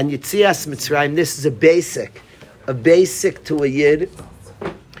 and Yitzias Mitzrayim. This is a basic to a Yid.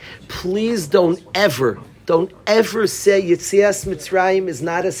 Please don't ever say Yitzias Mitzrayim is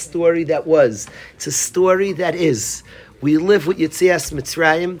not a story that was. It's a story that is. We live with Yitzias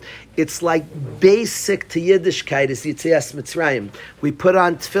Mitzrayim. It's like basic to Yiddishkeit is Yitzias Mitzrayim. We put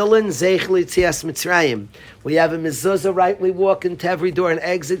on tefillin, Zeichel Yitzias Mitzrayim. We have a mezuzah, right? We walk into every door and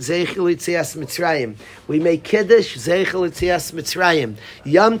exit, Zeichel Yitzias Mitzrayim. We make Kiddush, Zeichel Yitzias Mitzrayim.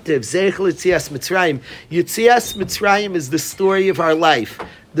 Yom Tov, Zeichel Yitzias Mitzrayim. Yitzias Mitzrayim is the story of our life.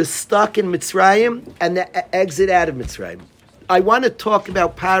 The stuck in Mitzrayim and the exit out of Mitzrayim. I want to talk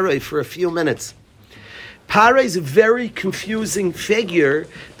about Paroi for a few minutes. Paroi is a very confusing figure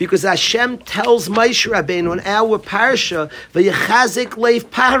because Hashem tells Moshe Rabbeinu in our parsha, "V'yechazik leiv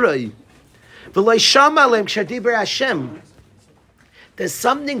Paroi, v'lo shama aleim k'shadiber Hashem." There's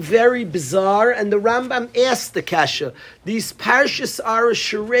something very bizarre, and the Rambam asked the kasha. These parshas are a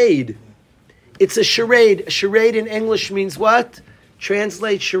charade. It's a charade. A charade in English means what?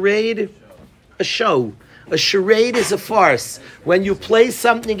 Translate charade, a show. A charade is a farce. When you play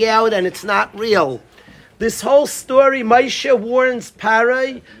something out and it's not real. This whole story, Moshe warns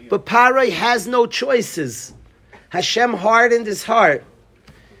Parai, but Parai has no choices. Hashem hardened his heart.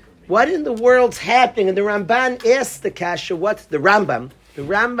 What in the world's happening? And the Ramban asked the Kasha, what's the Rambam? The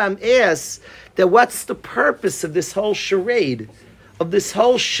Rambam asks that what's the purpose of this whole charade, of this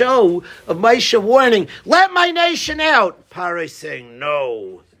whole show of Moshe warning, let my nation out. Parai saying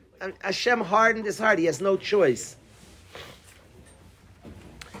no. And Hashem hardened his heart. He has no choice.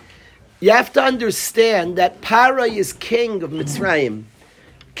 You have to understand that Parai is king of Mitzrayim.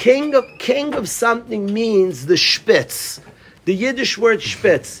 King of something means the Spitz. The Yiddish word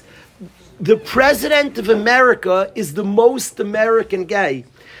Spitz. The president of America is the most American guy.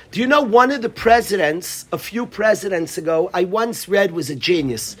 Do you know one of the presidents, a few presidents ago, I once read was a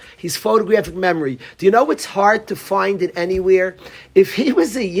genius. His photographic memory. Do you know it's hard to find it anywhere? If he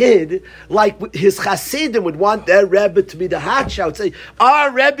was a Yid, like his Hasidim would want their Rebbe to be the hotshot, would say, our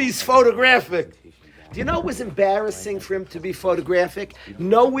Rebbe's photographic. Do you know it was embarrassing for him to be photographic?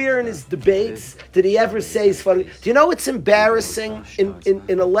 Nowhere in his debates did he ever say he's photographic. Do you know it's embarrassing? In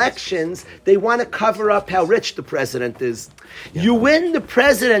elections, they want to cover up how rich the president is. You win the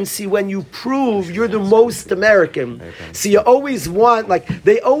presidency when you prove you're the most American. So you always want, like,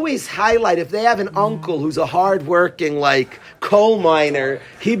 they always highlight, if they have an uncle who's a hardworking, coal miner,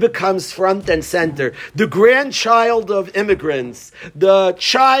 he becomes front and center. The grandchild of immigrants, the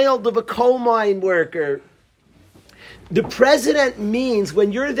child of a coal mine worker. The president means,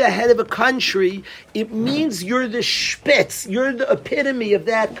 when you're the head of a country, it means you're the spitz, you're the epitome of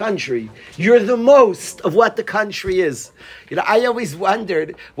that country. You're the most of what the country is. I always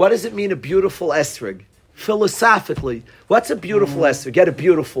wondered, what does it mean, a beautiful esrog? Philosophically, what's a beautiful esrog? Get a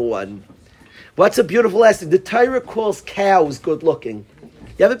beautiful one. What's a beautiful esrog? The Torah calls cows good looking.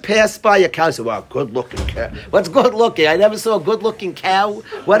 You ever pass by a cow and say, wow, good looking cow. What's good looking? I never saw a good looking cow.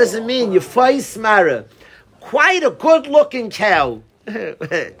 What does it mean? You face mara. Quite a good-looking cow.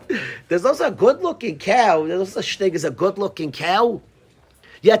 There's also a good-looking cow. There's also such thing as a good-looking cow.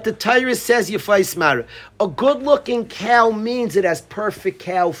 Yet the Torah says you face mara. A good-looking cow means it has perfect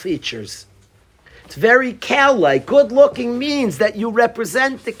cow features. It's very cow-like. Good-looking means that you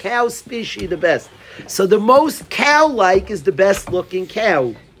represent the cow species the best. So the most cow-like is the best-looking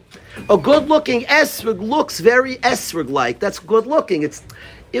cow. A good-looking esrog looks very esrog-like. That's good-looking.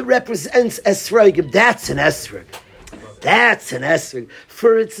 It represents esrog. That's an esrog. That's an esrog.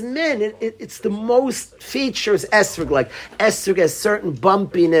 For its men, it's the most features esrog-like. Esrog has certain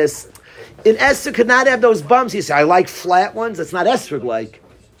bumpiness. An esrog could not have those bumps. You say, I like flat ones. That's not esrog-like.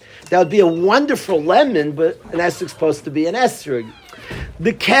 That would be a wonderful lemon, but an esrog's supposed to be an esrog.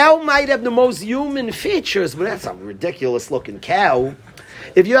 The cow might have the most human features, but that's a ridiculous-looking cow.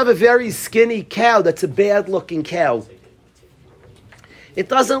 If you have a very skinny cow, that's a bad-looking cow. It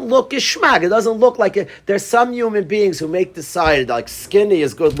doesn't look geschmack. It doesn't look like it. There's some human beings who make decide like skinny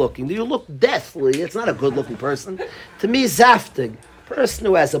is good looking. You look deathly. It's not a good looking person. To me, zaftig. Person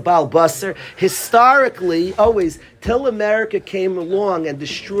who has a bal basar, historically, always, till America came along and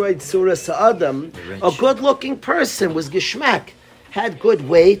destroyed Surah Sa'adam, a good looking person was geschmack. Had good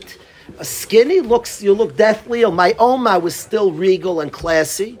weight. A skinny you look deathly. My Oma was still regal and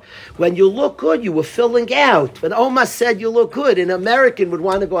classy. When you look good, you were filling out. When Oma said you look good, an American would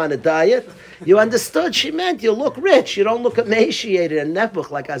want to go on a diet. You understood she meant you look rich. You don't look emaciated and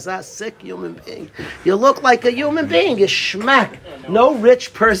nebuch like a sick human being. You look like a human being. You schmack. No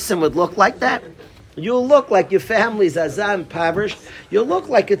rich person would look like that. You look like your family's azam impoverished. You look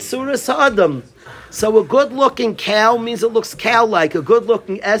like it's Surah Sa'adam. So a good-looking cow means it looks cow-like. A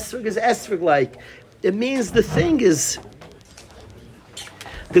good-looking esrog is esrog-like. It means the thing is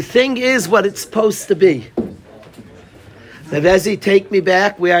what it's supposed to be. Navezi, take me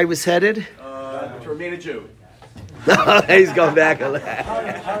back where I was headed. To remain a Jew. He's going back.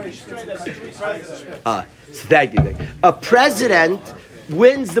 Thank you. A president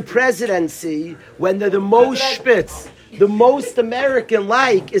wins the presidency when they're the most spitz. The most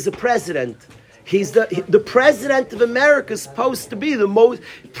American-like is a president. He's the president of America is supposed to be the most.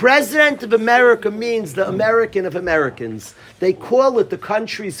 President of America means the American of Americans. They call it the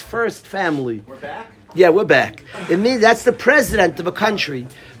country's first family. We're back? Yeah, we're back. It means that's the president of a country.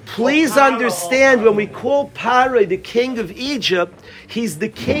 Please understand, when we call Parai the king of Egypt, he's the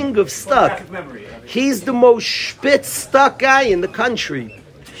king of stuck. He's the most spitz stuck guy in the country.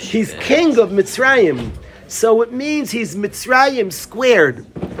 He's king of Mitzrayim. So it means he's Mitzrayim squared.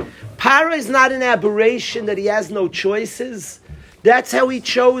 Parai is not an aberration that he has no choices. That's how he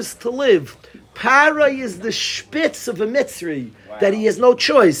chose to live. Parai is the spitz of a Mitzri, that he has no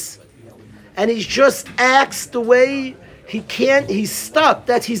choice. And he just acts the way he can't, he's stuck.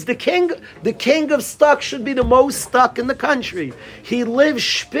 That he's the king. The king of stuck should be the most stuck in the country. He lives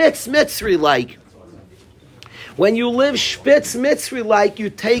spitz Mitzri-like. When you live spitz Mitzri-like, you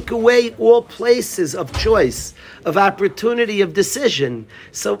take away all places of choice, of opportunity, of decision.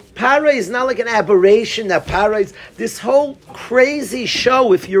 So Parai is not like an aberration. That Parai is this whole crazy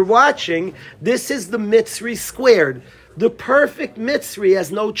show. If you're watching, this is the Mitzri squared. The perfect Mitzri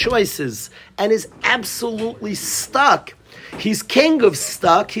has no choices and is absolutely stuck. He's king of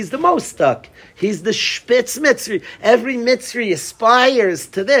stuck. He's the most stuck. He's the Spitz Mitzri. Every Mitzri aspires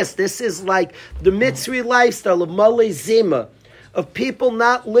to this. This is like the Mitzri lifestyle of Malay Zima, of people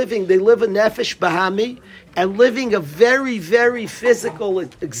not living. They live a Nefesh Bahami and living a very, very physical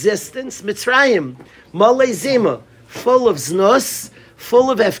existence. Mitzrayim, Malay Zima, full of znus,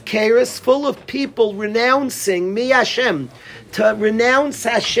 full of efkeris, full of people renouncing Mi Hashem. To renounce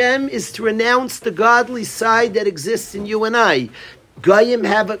Hashem is to renounce the godly side that exists in you and I. Goyim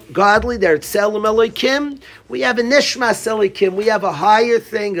have a godly, they're Tzelem Elokim. We have a Nishmas Elokim. We have a higher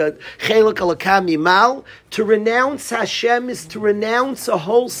thing, a Chelek Elokam Yimal. To renounce Hashem is to renounce a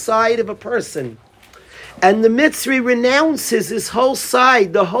whole side of a person. And the Mitzri renounces his whole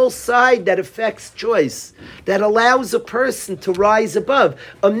side, the whole side that affects choice, that allows a person to rise above.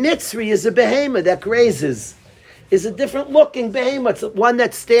 A Mitzri is a behemoth that grazes, is a different looking behemoth, one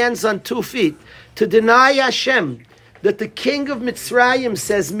that stands on 2 feet. To deny Hashem, that the king of Mitzrayim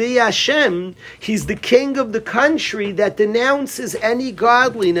says, Mi Hashem, he's the king of the country that denounces any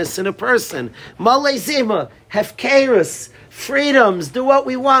godliness in a person. Malay Zima, Hefkerus, freedoms, do what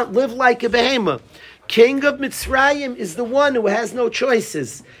we want, live like a behemoth. King of Mitzrayim is the one who has no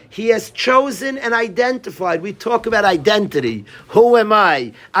choices. He has chosen and identified. We talk about identity. Who am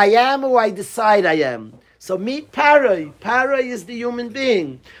I? I am who I decide I am. So meet Parai. Parai is the human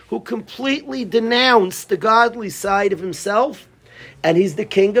being who completely denounced the godly side of himself, and he's the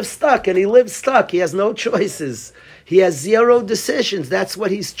king of stuck, and he lives stuck. He has no choices. He has 0 decisions. That's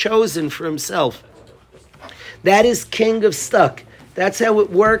what he's chosen for himself. That is king of stuck. That's how it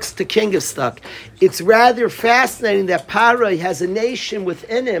works to king of stuck. It's rather fascinating that Parai has a nation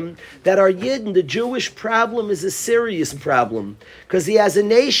within him that are Yidden. The Jewish problem is a serious problem because he has a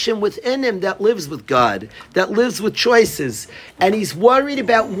nation within him that lives with God, that lives with choices, and he's worried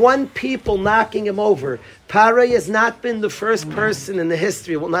about one people knocking him over. Parai has not been the first person in the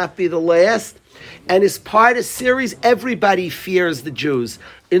history, will not be the last, and as part of series, everybody fears the Jews.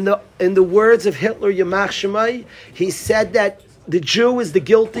 In the words of Hitler Yamach Shemai, he said that the Jew is the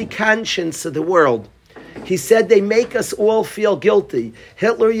guilty conscience of the world. He said they make us all feel guilty.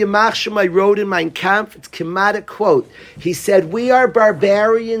 Hitler Yamach Shemai wrote in Mein Kampf, it's a quote. He said, we are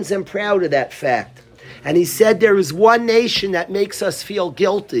barbarians and proud of that fact. And he said there is one nation that makes us feel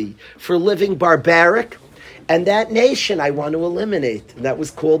guilty for living barbaric, and that nation I want to eliminate. And that was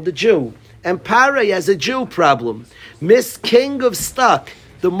called the Jew. And Parai has a Jew problem. Miss King of Stuck,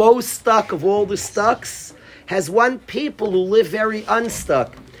 the most stuck of all the stucks, has one people who live very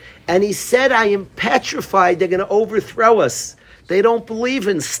unstuck. And he said, I am petrified they're going to overthrow us. They don't believe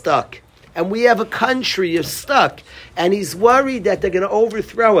in stuck. And we have a country of stuck. And he's worried that they're going to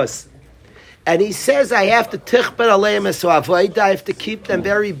overthrow us. And he says, I have to tichber aleim es avodah. I have to keep them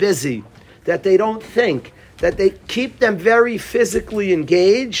very busy, that they don't think, that they keep them very physically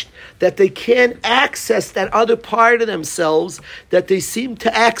engaged, that they can't access that other part of themselves that they seem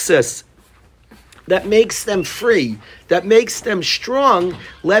to access, that makes them free, that makes them strong.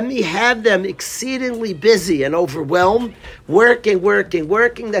 Let me have them exceedingly busy and overwhelmed, working,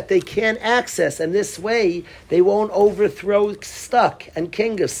 that they can't access. And this way, they won't overthrow stuck and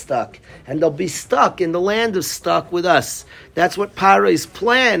king of stuck. And they'll be stuck in the land of stuck with us. That's what Parai's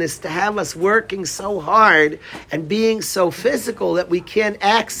plan is, to have us working so hard and being so physical that we can't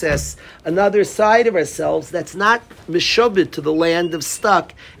access another side of ourselves that's not meshubed to the land of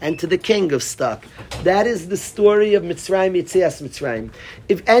stuck and to the king of stuck. That is the story of Mitzrayim, Yetzias Mitzrayim.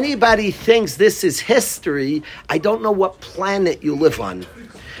 If anybody thinks this is history, I don't know what planet you live on,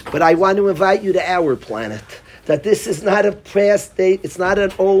 but I want to invite you to our planet. That this is not a past date, it's not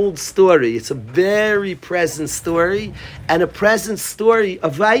an old story, it's a very present story, and a present story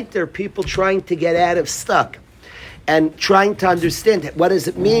of there people trying to get out of stuck and trying to understand what does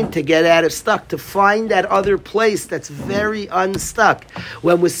it mean to get out of stuck, to find that other place that's very unstuck.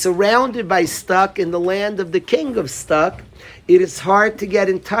 When we're surrounded by stuck in the land of the king of stuck, it is hard to get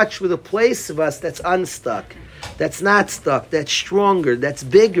in touch with a place of us that's unstuck. that's not stuck, that's stronger, that's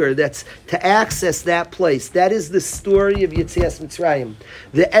bigger, that's to access that place. That is the story of Yetzias Mitzrayim.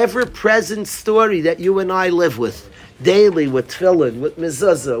 The ever-present story that you and I live with. Daily, with tefillin, with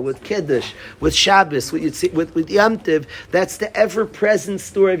mezuzah, with kiddush, with Shabbos, with Yom Tov. That's the ever-present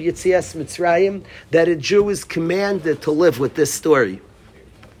story of Yetzias Mitzrayim, that a Jew is commanded to live with this story.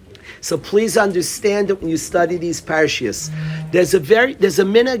 So please understand it when you study these parashiyos. There's a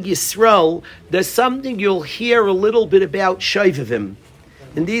minhag Yisrael. There's something you'll hear a little bit about Shovavim.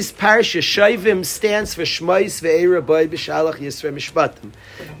 In these parashas, Shovim stands for Shmois Ve'era Boi B'Shalach Yisrael Mishpatim.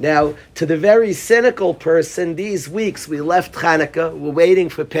 Now, to the very cynical person, these weeks we left Hanukkah, we're waiting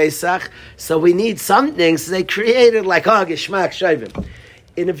for Pesach, so we need something, so they created like, Geshmak Shovim.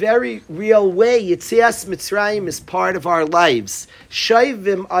 In a very real way, Yetzias Mitzrayim is part of our lives.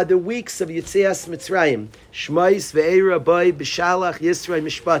 Shovim are the weeks of Yetzias Mitzrayim. Shmois Ve'era Boi B'Shalach Yisrael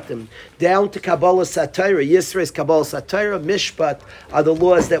Mishpatim. Down to Kabbalah Satira. Yisrael's Kabbalah Satira, Mishpat are the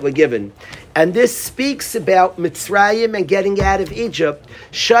laws that were given. And this speaks about Mitzrayim and getting out of Egypt.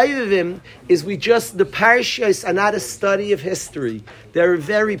 Shovim is the parashas are not a study of history. They're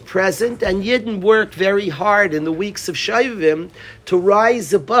very present, and Yidden work very hard in the weeks of Shovim to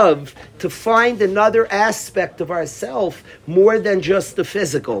rise above, to find another aspect of ourself more than just the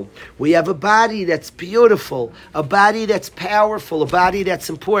physical. We have a body that's beautiful, a body that's powerful, a body that's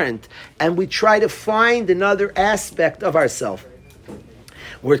important, and we try to find another aspect of ourselves.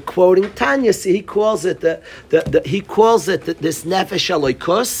 We're quoting Tanya, so he calls it this nefesh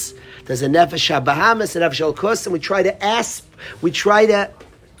aloikos. There's a nefesh habahamis, a nefesh aloikos, and we try to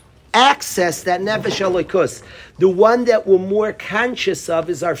access that nefesh aloikos. The one that we're more conscious of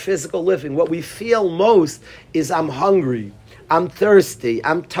is our physical living. What we feel most is I'm hungry, I'm thirsty,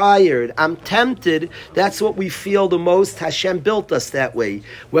 I'm tired, I'm tempted. That's what we feel the most. Hashem built us that way.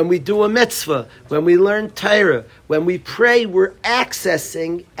 When we do a mitzvah, when we learn Torah, when we pray, we're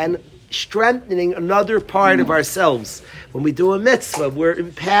accessing and strengthening another part of ourselves. When we do a mitzvah, we're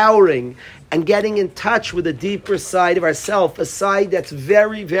empowering and getting in touch with a deeper side of ourselves, a side that's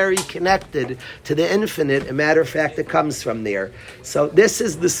very, very connected to the infinite. A matter of fact, it comes from there. So this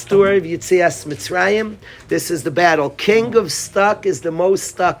is the story of Yetzias Mitzrayim. This is the battle. King of stuck is the most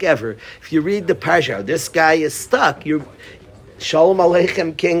stuck ever. If you read the parsha, this guy is stuck. You're Shalom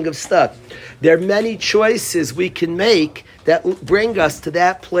Aleichem, king of stuck. There are many choices we can make that bring us to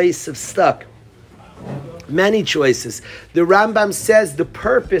that place of stuck. Many choices. The Rambam says the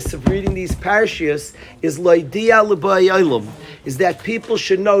purpose of reading these parashiyos is loidia l'bay olam, is that people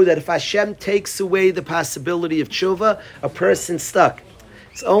should know that if Hashem takes away the possibility of tshuva, a person's stuck.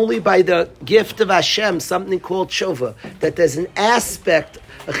 It's only by the gift of Hashem, something called tshuva, that there's an aspect,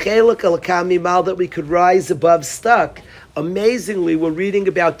 a chelik alakam mimal, that we could rise above stuck. Amazingly, we're reading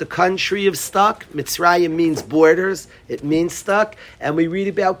about the country of stuck. Mitzrayim means borders. It means stuck. And we read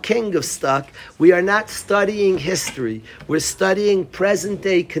about king of stuck. We are not studying history. We're studying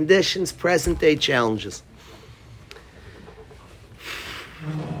present-day conditions, present-day challenges.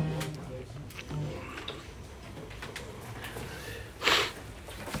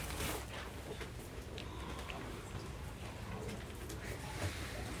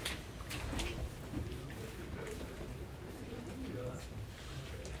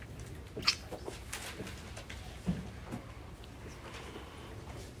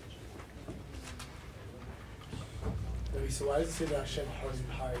 So why does it say that Hashem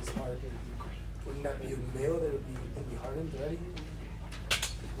hardens heart? Wouldn't that be a male that would be hardened already?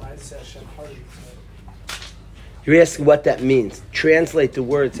 Why does it say Hashem hardens heart? You're asking what that means. Translate the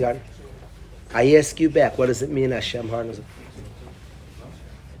words, Yan. I ask you back, what does it mean Hashem hardens?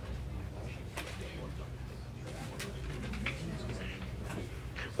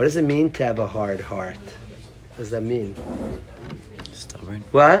 What does it mean to have a hard heart? What does that mean? Stubborn.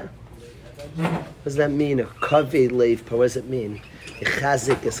 What? What does that mean? A kaveh leiv. What does it mean? A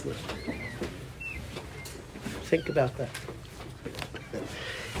chazik is. Think about that.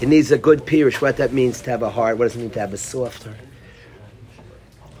 It needs a good pirush. What that means to have a heart. What does it mean to have a soft heart?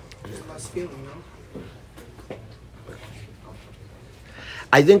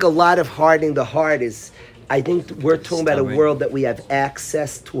 I think a lot of hardening the heart is. I think we're talking about a world that we have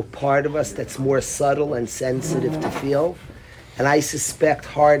access to a part of us that's more subtle and sensitive to feel. And I suspect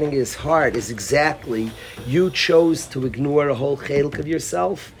hardening his heart is exactly, you chose to ignore a whole chelik of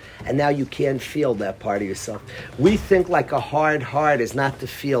yourself, and now you can't feel that part of yourself. We think like a hard heart is not to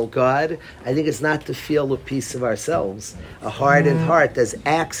feel God. I think it's not to feel a piece of ourselves. A hardened heart, there's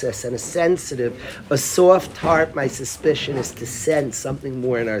access and a sensitive. A soft heart, my suspicion, is to sense something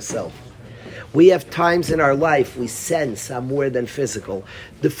more in ourselves. We have times in our life we sense I'm more than physical.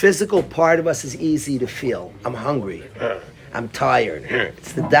 The physical part of us is easy to feel. I'm hungry. I'm tired.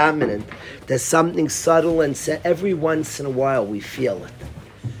 It's the dominant. There's something subtle, and every once in a while we feel it.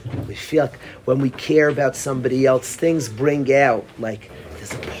 We feel like when we care about somebody else, things bring out like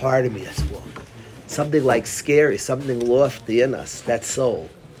there's a part of me that's something like scary, something lofty in us, that soul.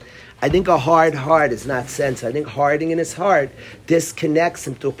 I think a hard heart is not sense. I think hardening in his heart disconnects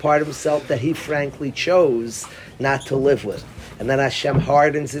him to a part of himself that he frankly chose not to live with. And then Hashem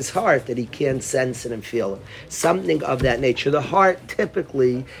hardens his heart that he can't sense it and feel it. Something of that nature. The heart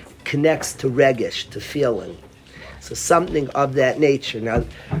typically connects to regish, to feeling. So something of that nature. Now,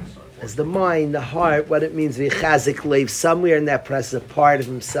 as the mind, the heart, what it means, v'chazik leiv, somewhere in that process, a part of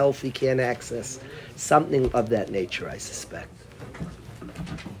himself he can't access. Something of that nature, I suspect.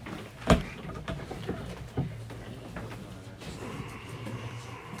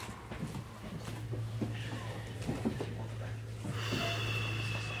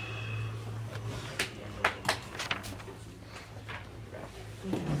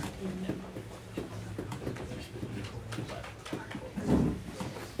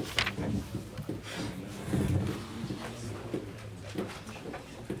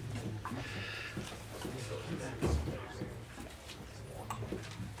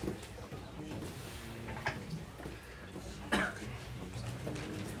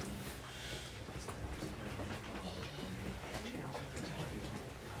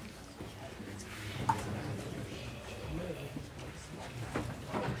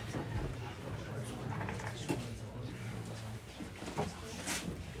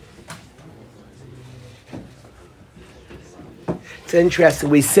 It's interesting.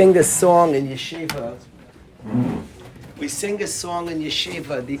 We sing a song in yeshiva.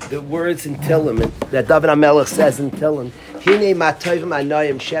 The words in Tillim that David HaMelech says in Tillim. Hine ma tovim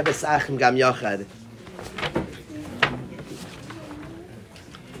anoyim shebes achim gam yochad.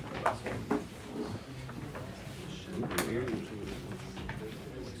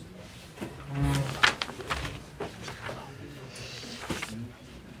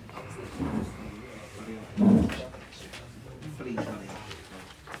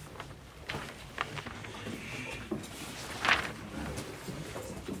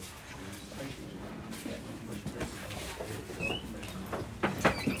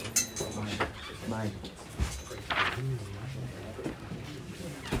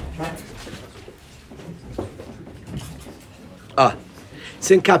 It's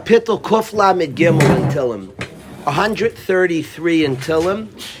in Kapitel Kuf Lamed Gimel in Tillim, 133 in Tillim.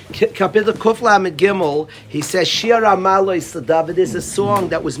 Kapitel Kuf Lamed Gimel, he says, Shir HaMalois LeDavid is a song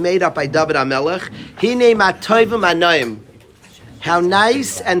that was made up by David HaMelech. Hine ma tovim anoyim. How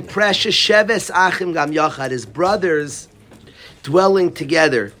nice and precious Sheves Achim Gam Yochad, his brothers dwelling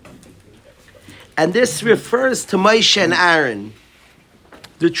together. And this refers to Moshe and Aaron.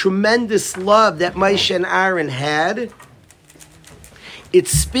 The tremendous love that Moshe and Aaron had. It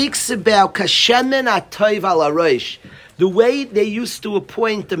speaks about kashemen atoiv al harosh. The way they used to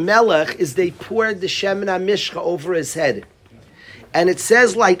appoint the melech is they poured the shemen hamishcha over his head. And it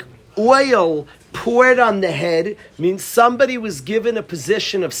says like oil poured on the head means somebody was given a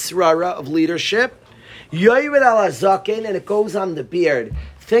position of srara, of leadership. Yoyred al hazaken, and it goes on the beard.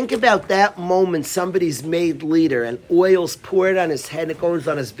 Think about that moment somebody's made leader and oil's poured on his head and it goes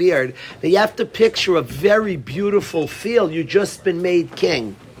on his beard. Now you have to picture a very beautiful field. You've just been made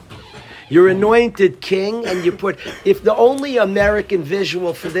king. You're anointed king and you put... If the only American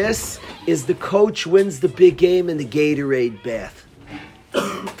visual for this is the coach wins the big game in the Gatorade bath.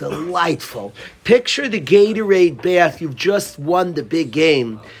 Delightful. Picture the Gatorade bath. You've just won the big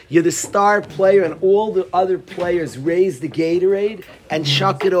game. You're the star player and all the other players raise the Gatorade and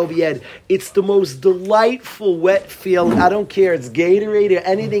chuck it over your head. It's the most delightful wet feeling. I don't care. It's Gatorade or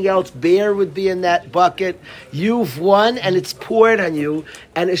anything else. Bear would be in that bucket. You've won and it's poured on you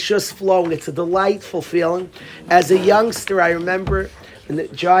and it's just flowing. It's a delightful feeling. As a youngster, I remember... And the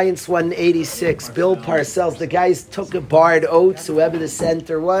Giants won in 86. Bill Parcells, the guys took a barred oats, whoever the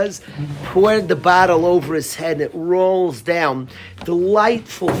center was, poured the bottle over his head, and it rolls down.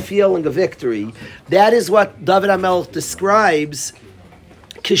 Delightful feeling of victory. That is what David HaMelech describes.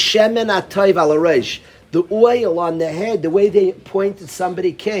 Kishemen atoiv al harosh. The oil on the head, the way they appointed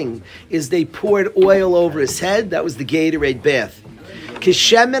somebody king, is they poured oil over his head. That was the Gatorade bath.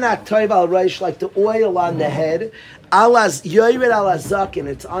 Kishemen atoiv al harosh, like the oil on the head. Yoyred al hazaken,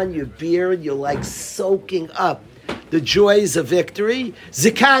 it's on your beard. You're like soaking up the joys of victory.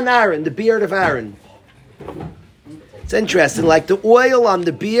 Zikan Aaron, the beard of Aaron. It's interesting, like the oil on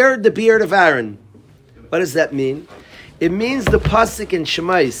the beard of Aaron. What does that mean? It means the pasuk in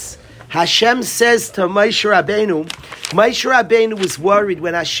Shemais, Hashem says to Moshe Rabbeinu was worried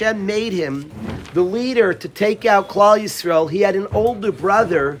when Hashem made him the leader to take out Klal Yisrael. He had an older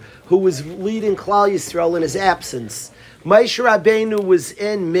brother who was leading Klal Yisrael in his absence. Moshe Rabbeinu was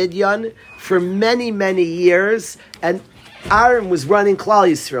in Midian for many, many years, and Aaron was running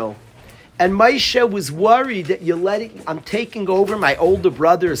Klal Yisrael. And Moshe was worried that I'm taking over my older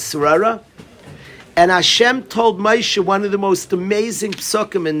brother's Sarara. And Hashem told Moshe one of the most amazing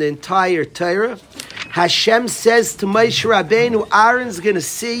psukim in the entire Torah. Hashem says to Moshe Rabbeinu, Aaron's going to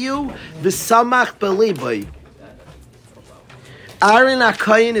see you, v'samach b'libai. Aaron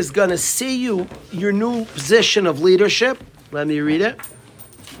HaKohen is going to see you, your new position of leadership. Let me read it.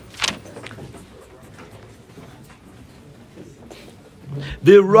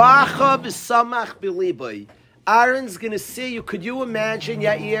 V'racha v'samach b'libai. Aaron's going to see you. Could you imagine,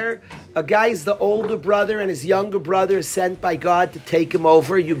 Yair? A guy's the older brother and his younger brother is sent by God to take him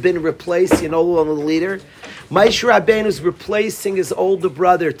over. You've been replaced, you're no longer the leader. Moshe Rabbeinu is replacing his older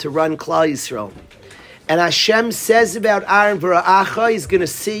brother to run Klal Yisrael. And Hashem says about Aaron, V'ra'acha, he's going to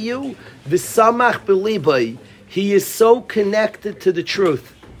see you. V'samach b'libai. He is so connected to the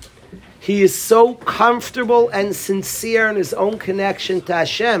truth. He is so comfortable and sincere in his own connection to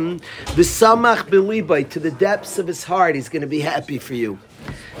Hashem, v'samach b'libai, to the depths of his heart, he's going to be happy for you.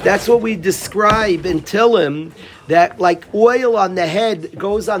 That's what we describe in Tillim, that like oil on the head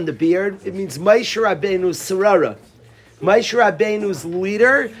goes on the beard. It means Moshe Rabbeinu's Sarara. Moshe Rabbeinu's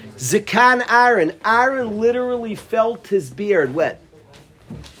leader, Zikan Aaron. Aaron literally felt his beard wet.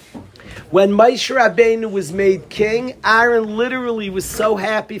 When Moshe Rabbeinu was made king, Aaron literally was so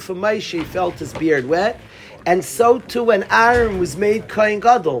happy for Moshe, he felt his beard wet. And so too when Aaron was made Kohen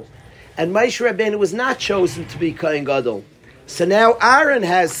Gadol. And Moshe Rabbeinu was not chosen to be Kohen Gadol. So now Aaron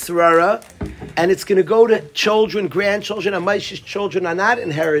has Sarara, and it's going to go to children, grandchildren, and Moshe's children are not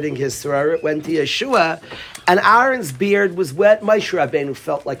inheriting his Sarara. It went to Yeshua. And Aaron's beard was wet. Moshe Rabbeinu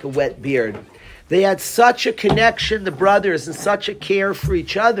felt like a wet beard. They had such a connection, the brothers, and such a care for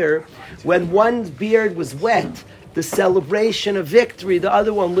each other. When one's beard was wet, the celebration of victory, the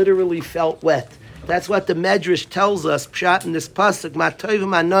other one literally felt wet. That's what the Medrash tells us, Pshat in this pasuk,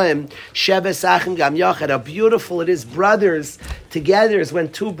 Ma'tovim anoim, Sheves Achim Gam Yachad. How beautiful it is, brothers together, is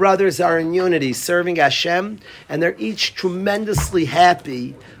when two brothers are in unity, serving Hashem, and they're each tremendously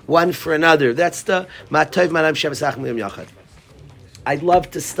happy one for another. That's the Ma'tovim anoim, Sheves Achim Gam Yachad. I'd love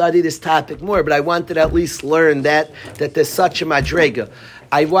to study this topic more, but I wanted to at least learn that there's such a madrega.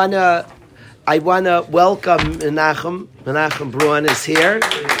 I wanna welcome Menachem. Menachem Bruin is here.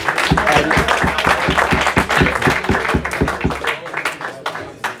 And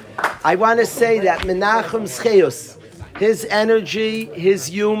I want to say that Menachem's chayus, his energy, his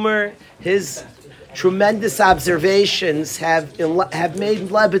humor, his tremendous observations have made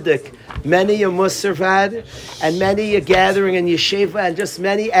Lebedik many a Musarvad and many a gathering in Yeshiva and just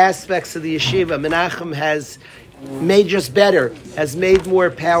many aspects of the Yeshiva. Menachem has made us better, has made more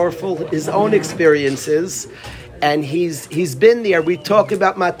powerful his own experiences, and he's been there. We talk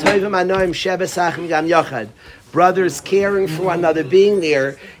about Matovim Anoim Sheves Achim Gam Yachad, brothers caring for one another, being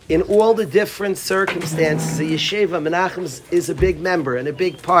there in all the different circumstances. The Yeshiva, Menachem is a big member and a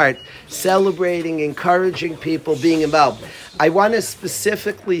big part, celebrating, encouraging people, being involved. I want to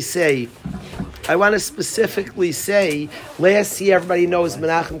specifically say, last year everybody knows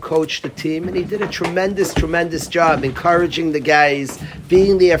Menachem coached the team, and he did a tremendous job encouraging the guys,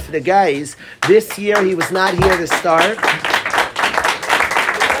 being there for the guys. This year he was not here to start.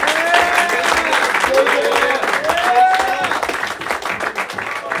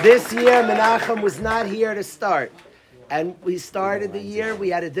 This year, Menachem was not here to start. And we started the year, we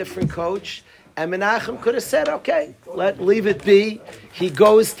had a different coach, and Menachem could have said, okay, leave it be. He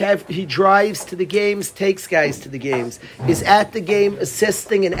drives to the games, takes guys to the games, is at the game,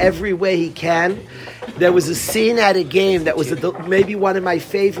 assisting in every way he can. There was a scene at a game that was maybe one of my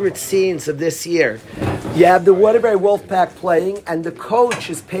favorite scenes of this year. You have the Waterbury Wolfpack playing, and the coach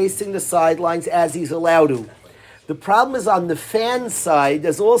is pacing the sidelines as he's allowed to. The problem is on the fan side,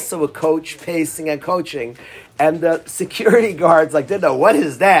 there's also a coach pacing and coaching. And the security guards, they know, what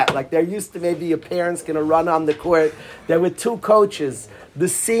is that? They're used to maybe a parent's going to run on the court. There were two coaches. The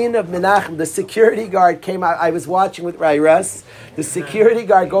scene of Menachem, the security guard came out. I was watching with Rai Russ. The security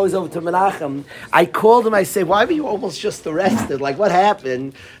guard goes over to Menachem. I called him. I said, why were you almost just arrested? What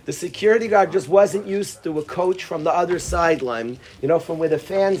happened? The security guard just wasn't used to a coach from the other sideline, from where the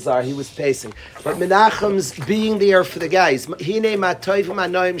fans are. He was pacing. But Menachem's being there for the guys.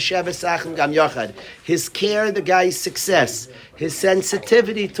 His care, the guy's success. his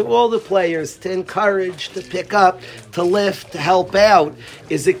sensitivity to all the players, to encourage, to pick up, to lift, to help out,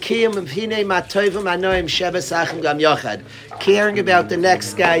 is a kiyum of hinei matovim anoim shebes achim gam yochad. Caring about the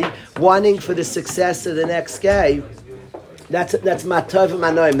next guy, wanting for the success of the next guy. That's matovim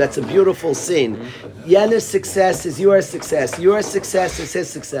anoim. That's a beautiful scene. Yena's success is your success. Your success is his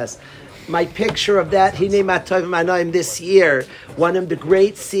success. My picture of that, Hinei Matovim Anoim, this year, one of the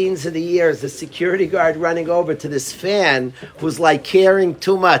great scenes of the year is the security guard running over to this fan who's like caring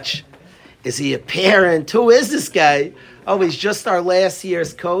too much. Is he a parent? Who is this guy? Oh, he's just our last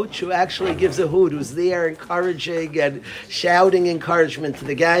year's coach who actually gives a hoot, who's there encouraging and shouting encouragement to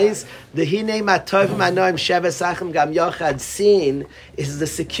the guys. The Hinei Matovim Anoim Sheves Achim Gam Yochad scene is the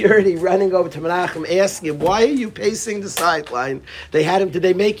security running over to Menachem asking him, why are you pacing the sideline? Did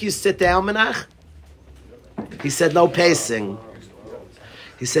they make you sit down, Menachem? He said, no pacing.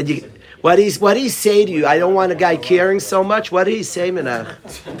 He said, what did he say to you? I don't want a guy caring so much. What did he say, Menachem?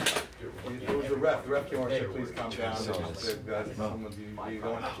 The ref came over and said, please calm down. Someone's going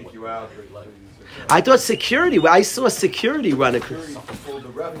to kick you out. I thought security. I saw security running. The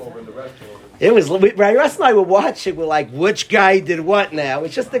ref over and the ref came over. It was, Russ and I were watching, we're like, which guy did what now?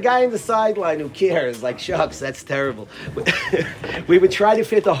 It's just the guy in the sideline who cares. Like, shucks, that's terrible. We would try to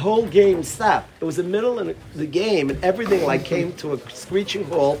fit the whole game stop. It was the middle of the game, and everything like came to a screeching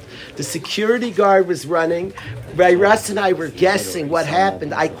halt. The security guard was running. Russ and I were guessing what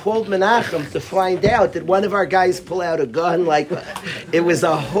happened. I called Menachem to find out that one of our guys pull out a gun. Like, it was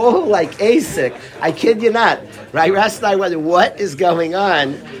a whole, like, ASIC. I kid you not. Russ and I wondered, what is going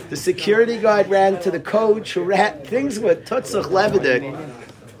on? The security guard ran to the coach, things were tutzach levedik.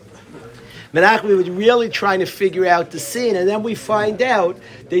 Menachem, we were really trying to figure out the scene, and then we find out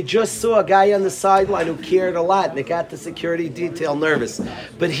they just saw a guy on the sideline who cared a lot, and it got the security detail nervous.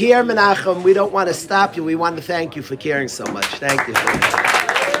 But here, Menachem, we don't want to stop you. We want to thank you for caring so much. Thank you.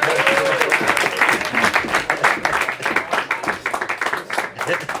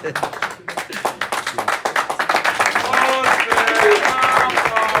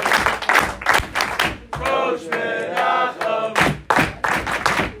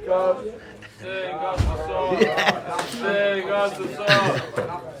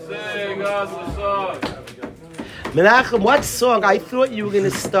 Menachem, what song? I thought you were going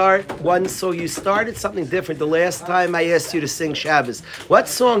to start one song. You started something different the last time I asked you to sing Shabbos. What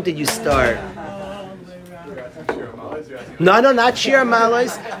song did you start? No, not Shir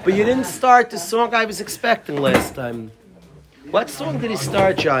Malos, but you didn't start the song I was expecting last time. What song did he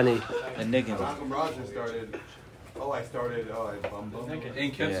start, Johnny? The Niggin. I started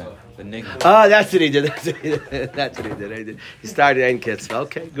Ein Kitzvah. Yeah, the Niggin. Oh, that's what he did. That's what he did. He started Ein Kitzvah.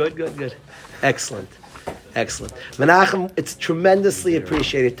 Okay, good. Excellent. Menachem, it's tremendously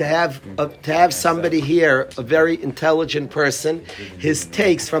appreciated to have somebody here, a very intelligent person. His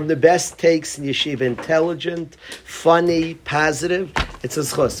takes, from the best takes in yeshiva, intelligent, funny, positive. It's a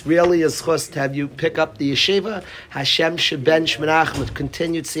zchus, really a zchus to have you pick up the yeshiva. Hashem shebench Menachem with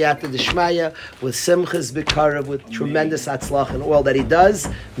continued siyata d'shmaya, with simchas b'karav, with tremendous atzlach in all that he does.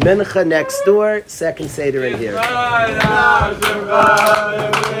 Mincha next door, second seder in here.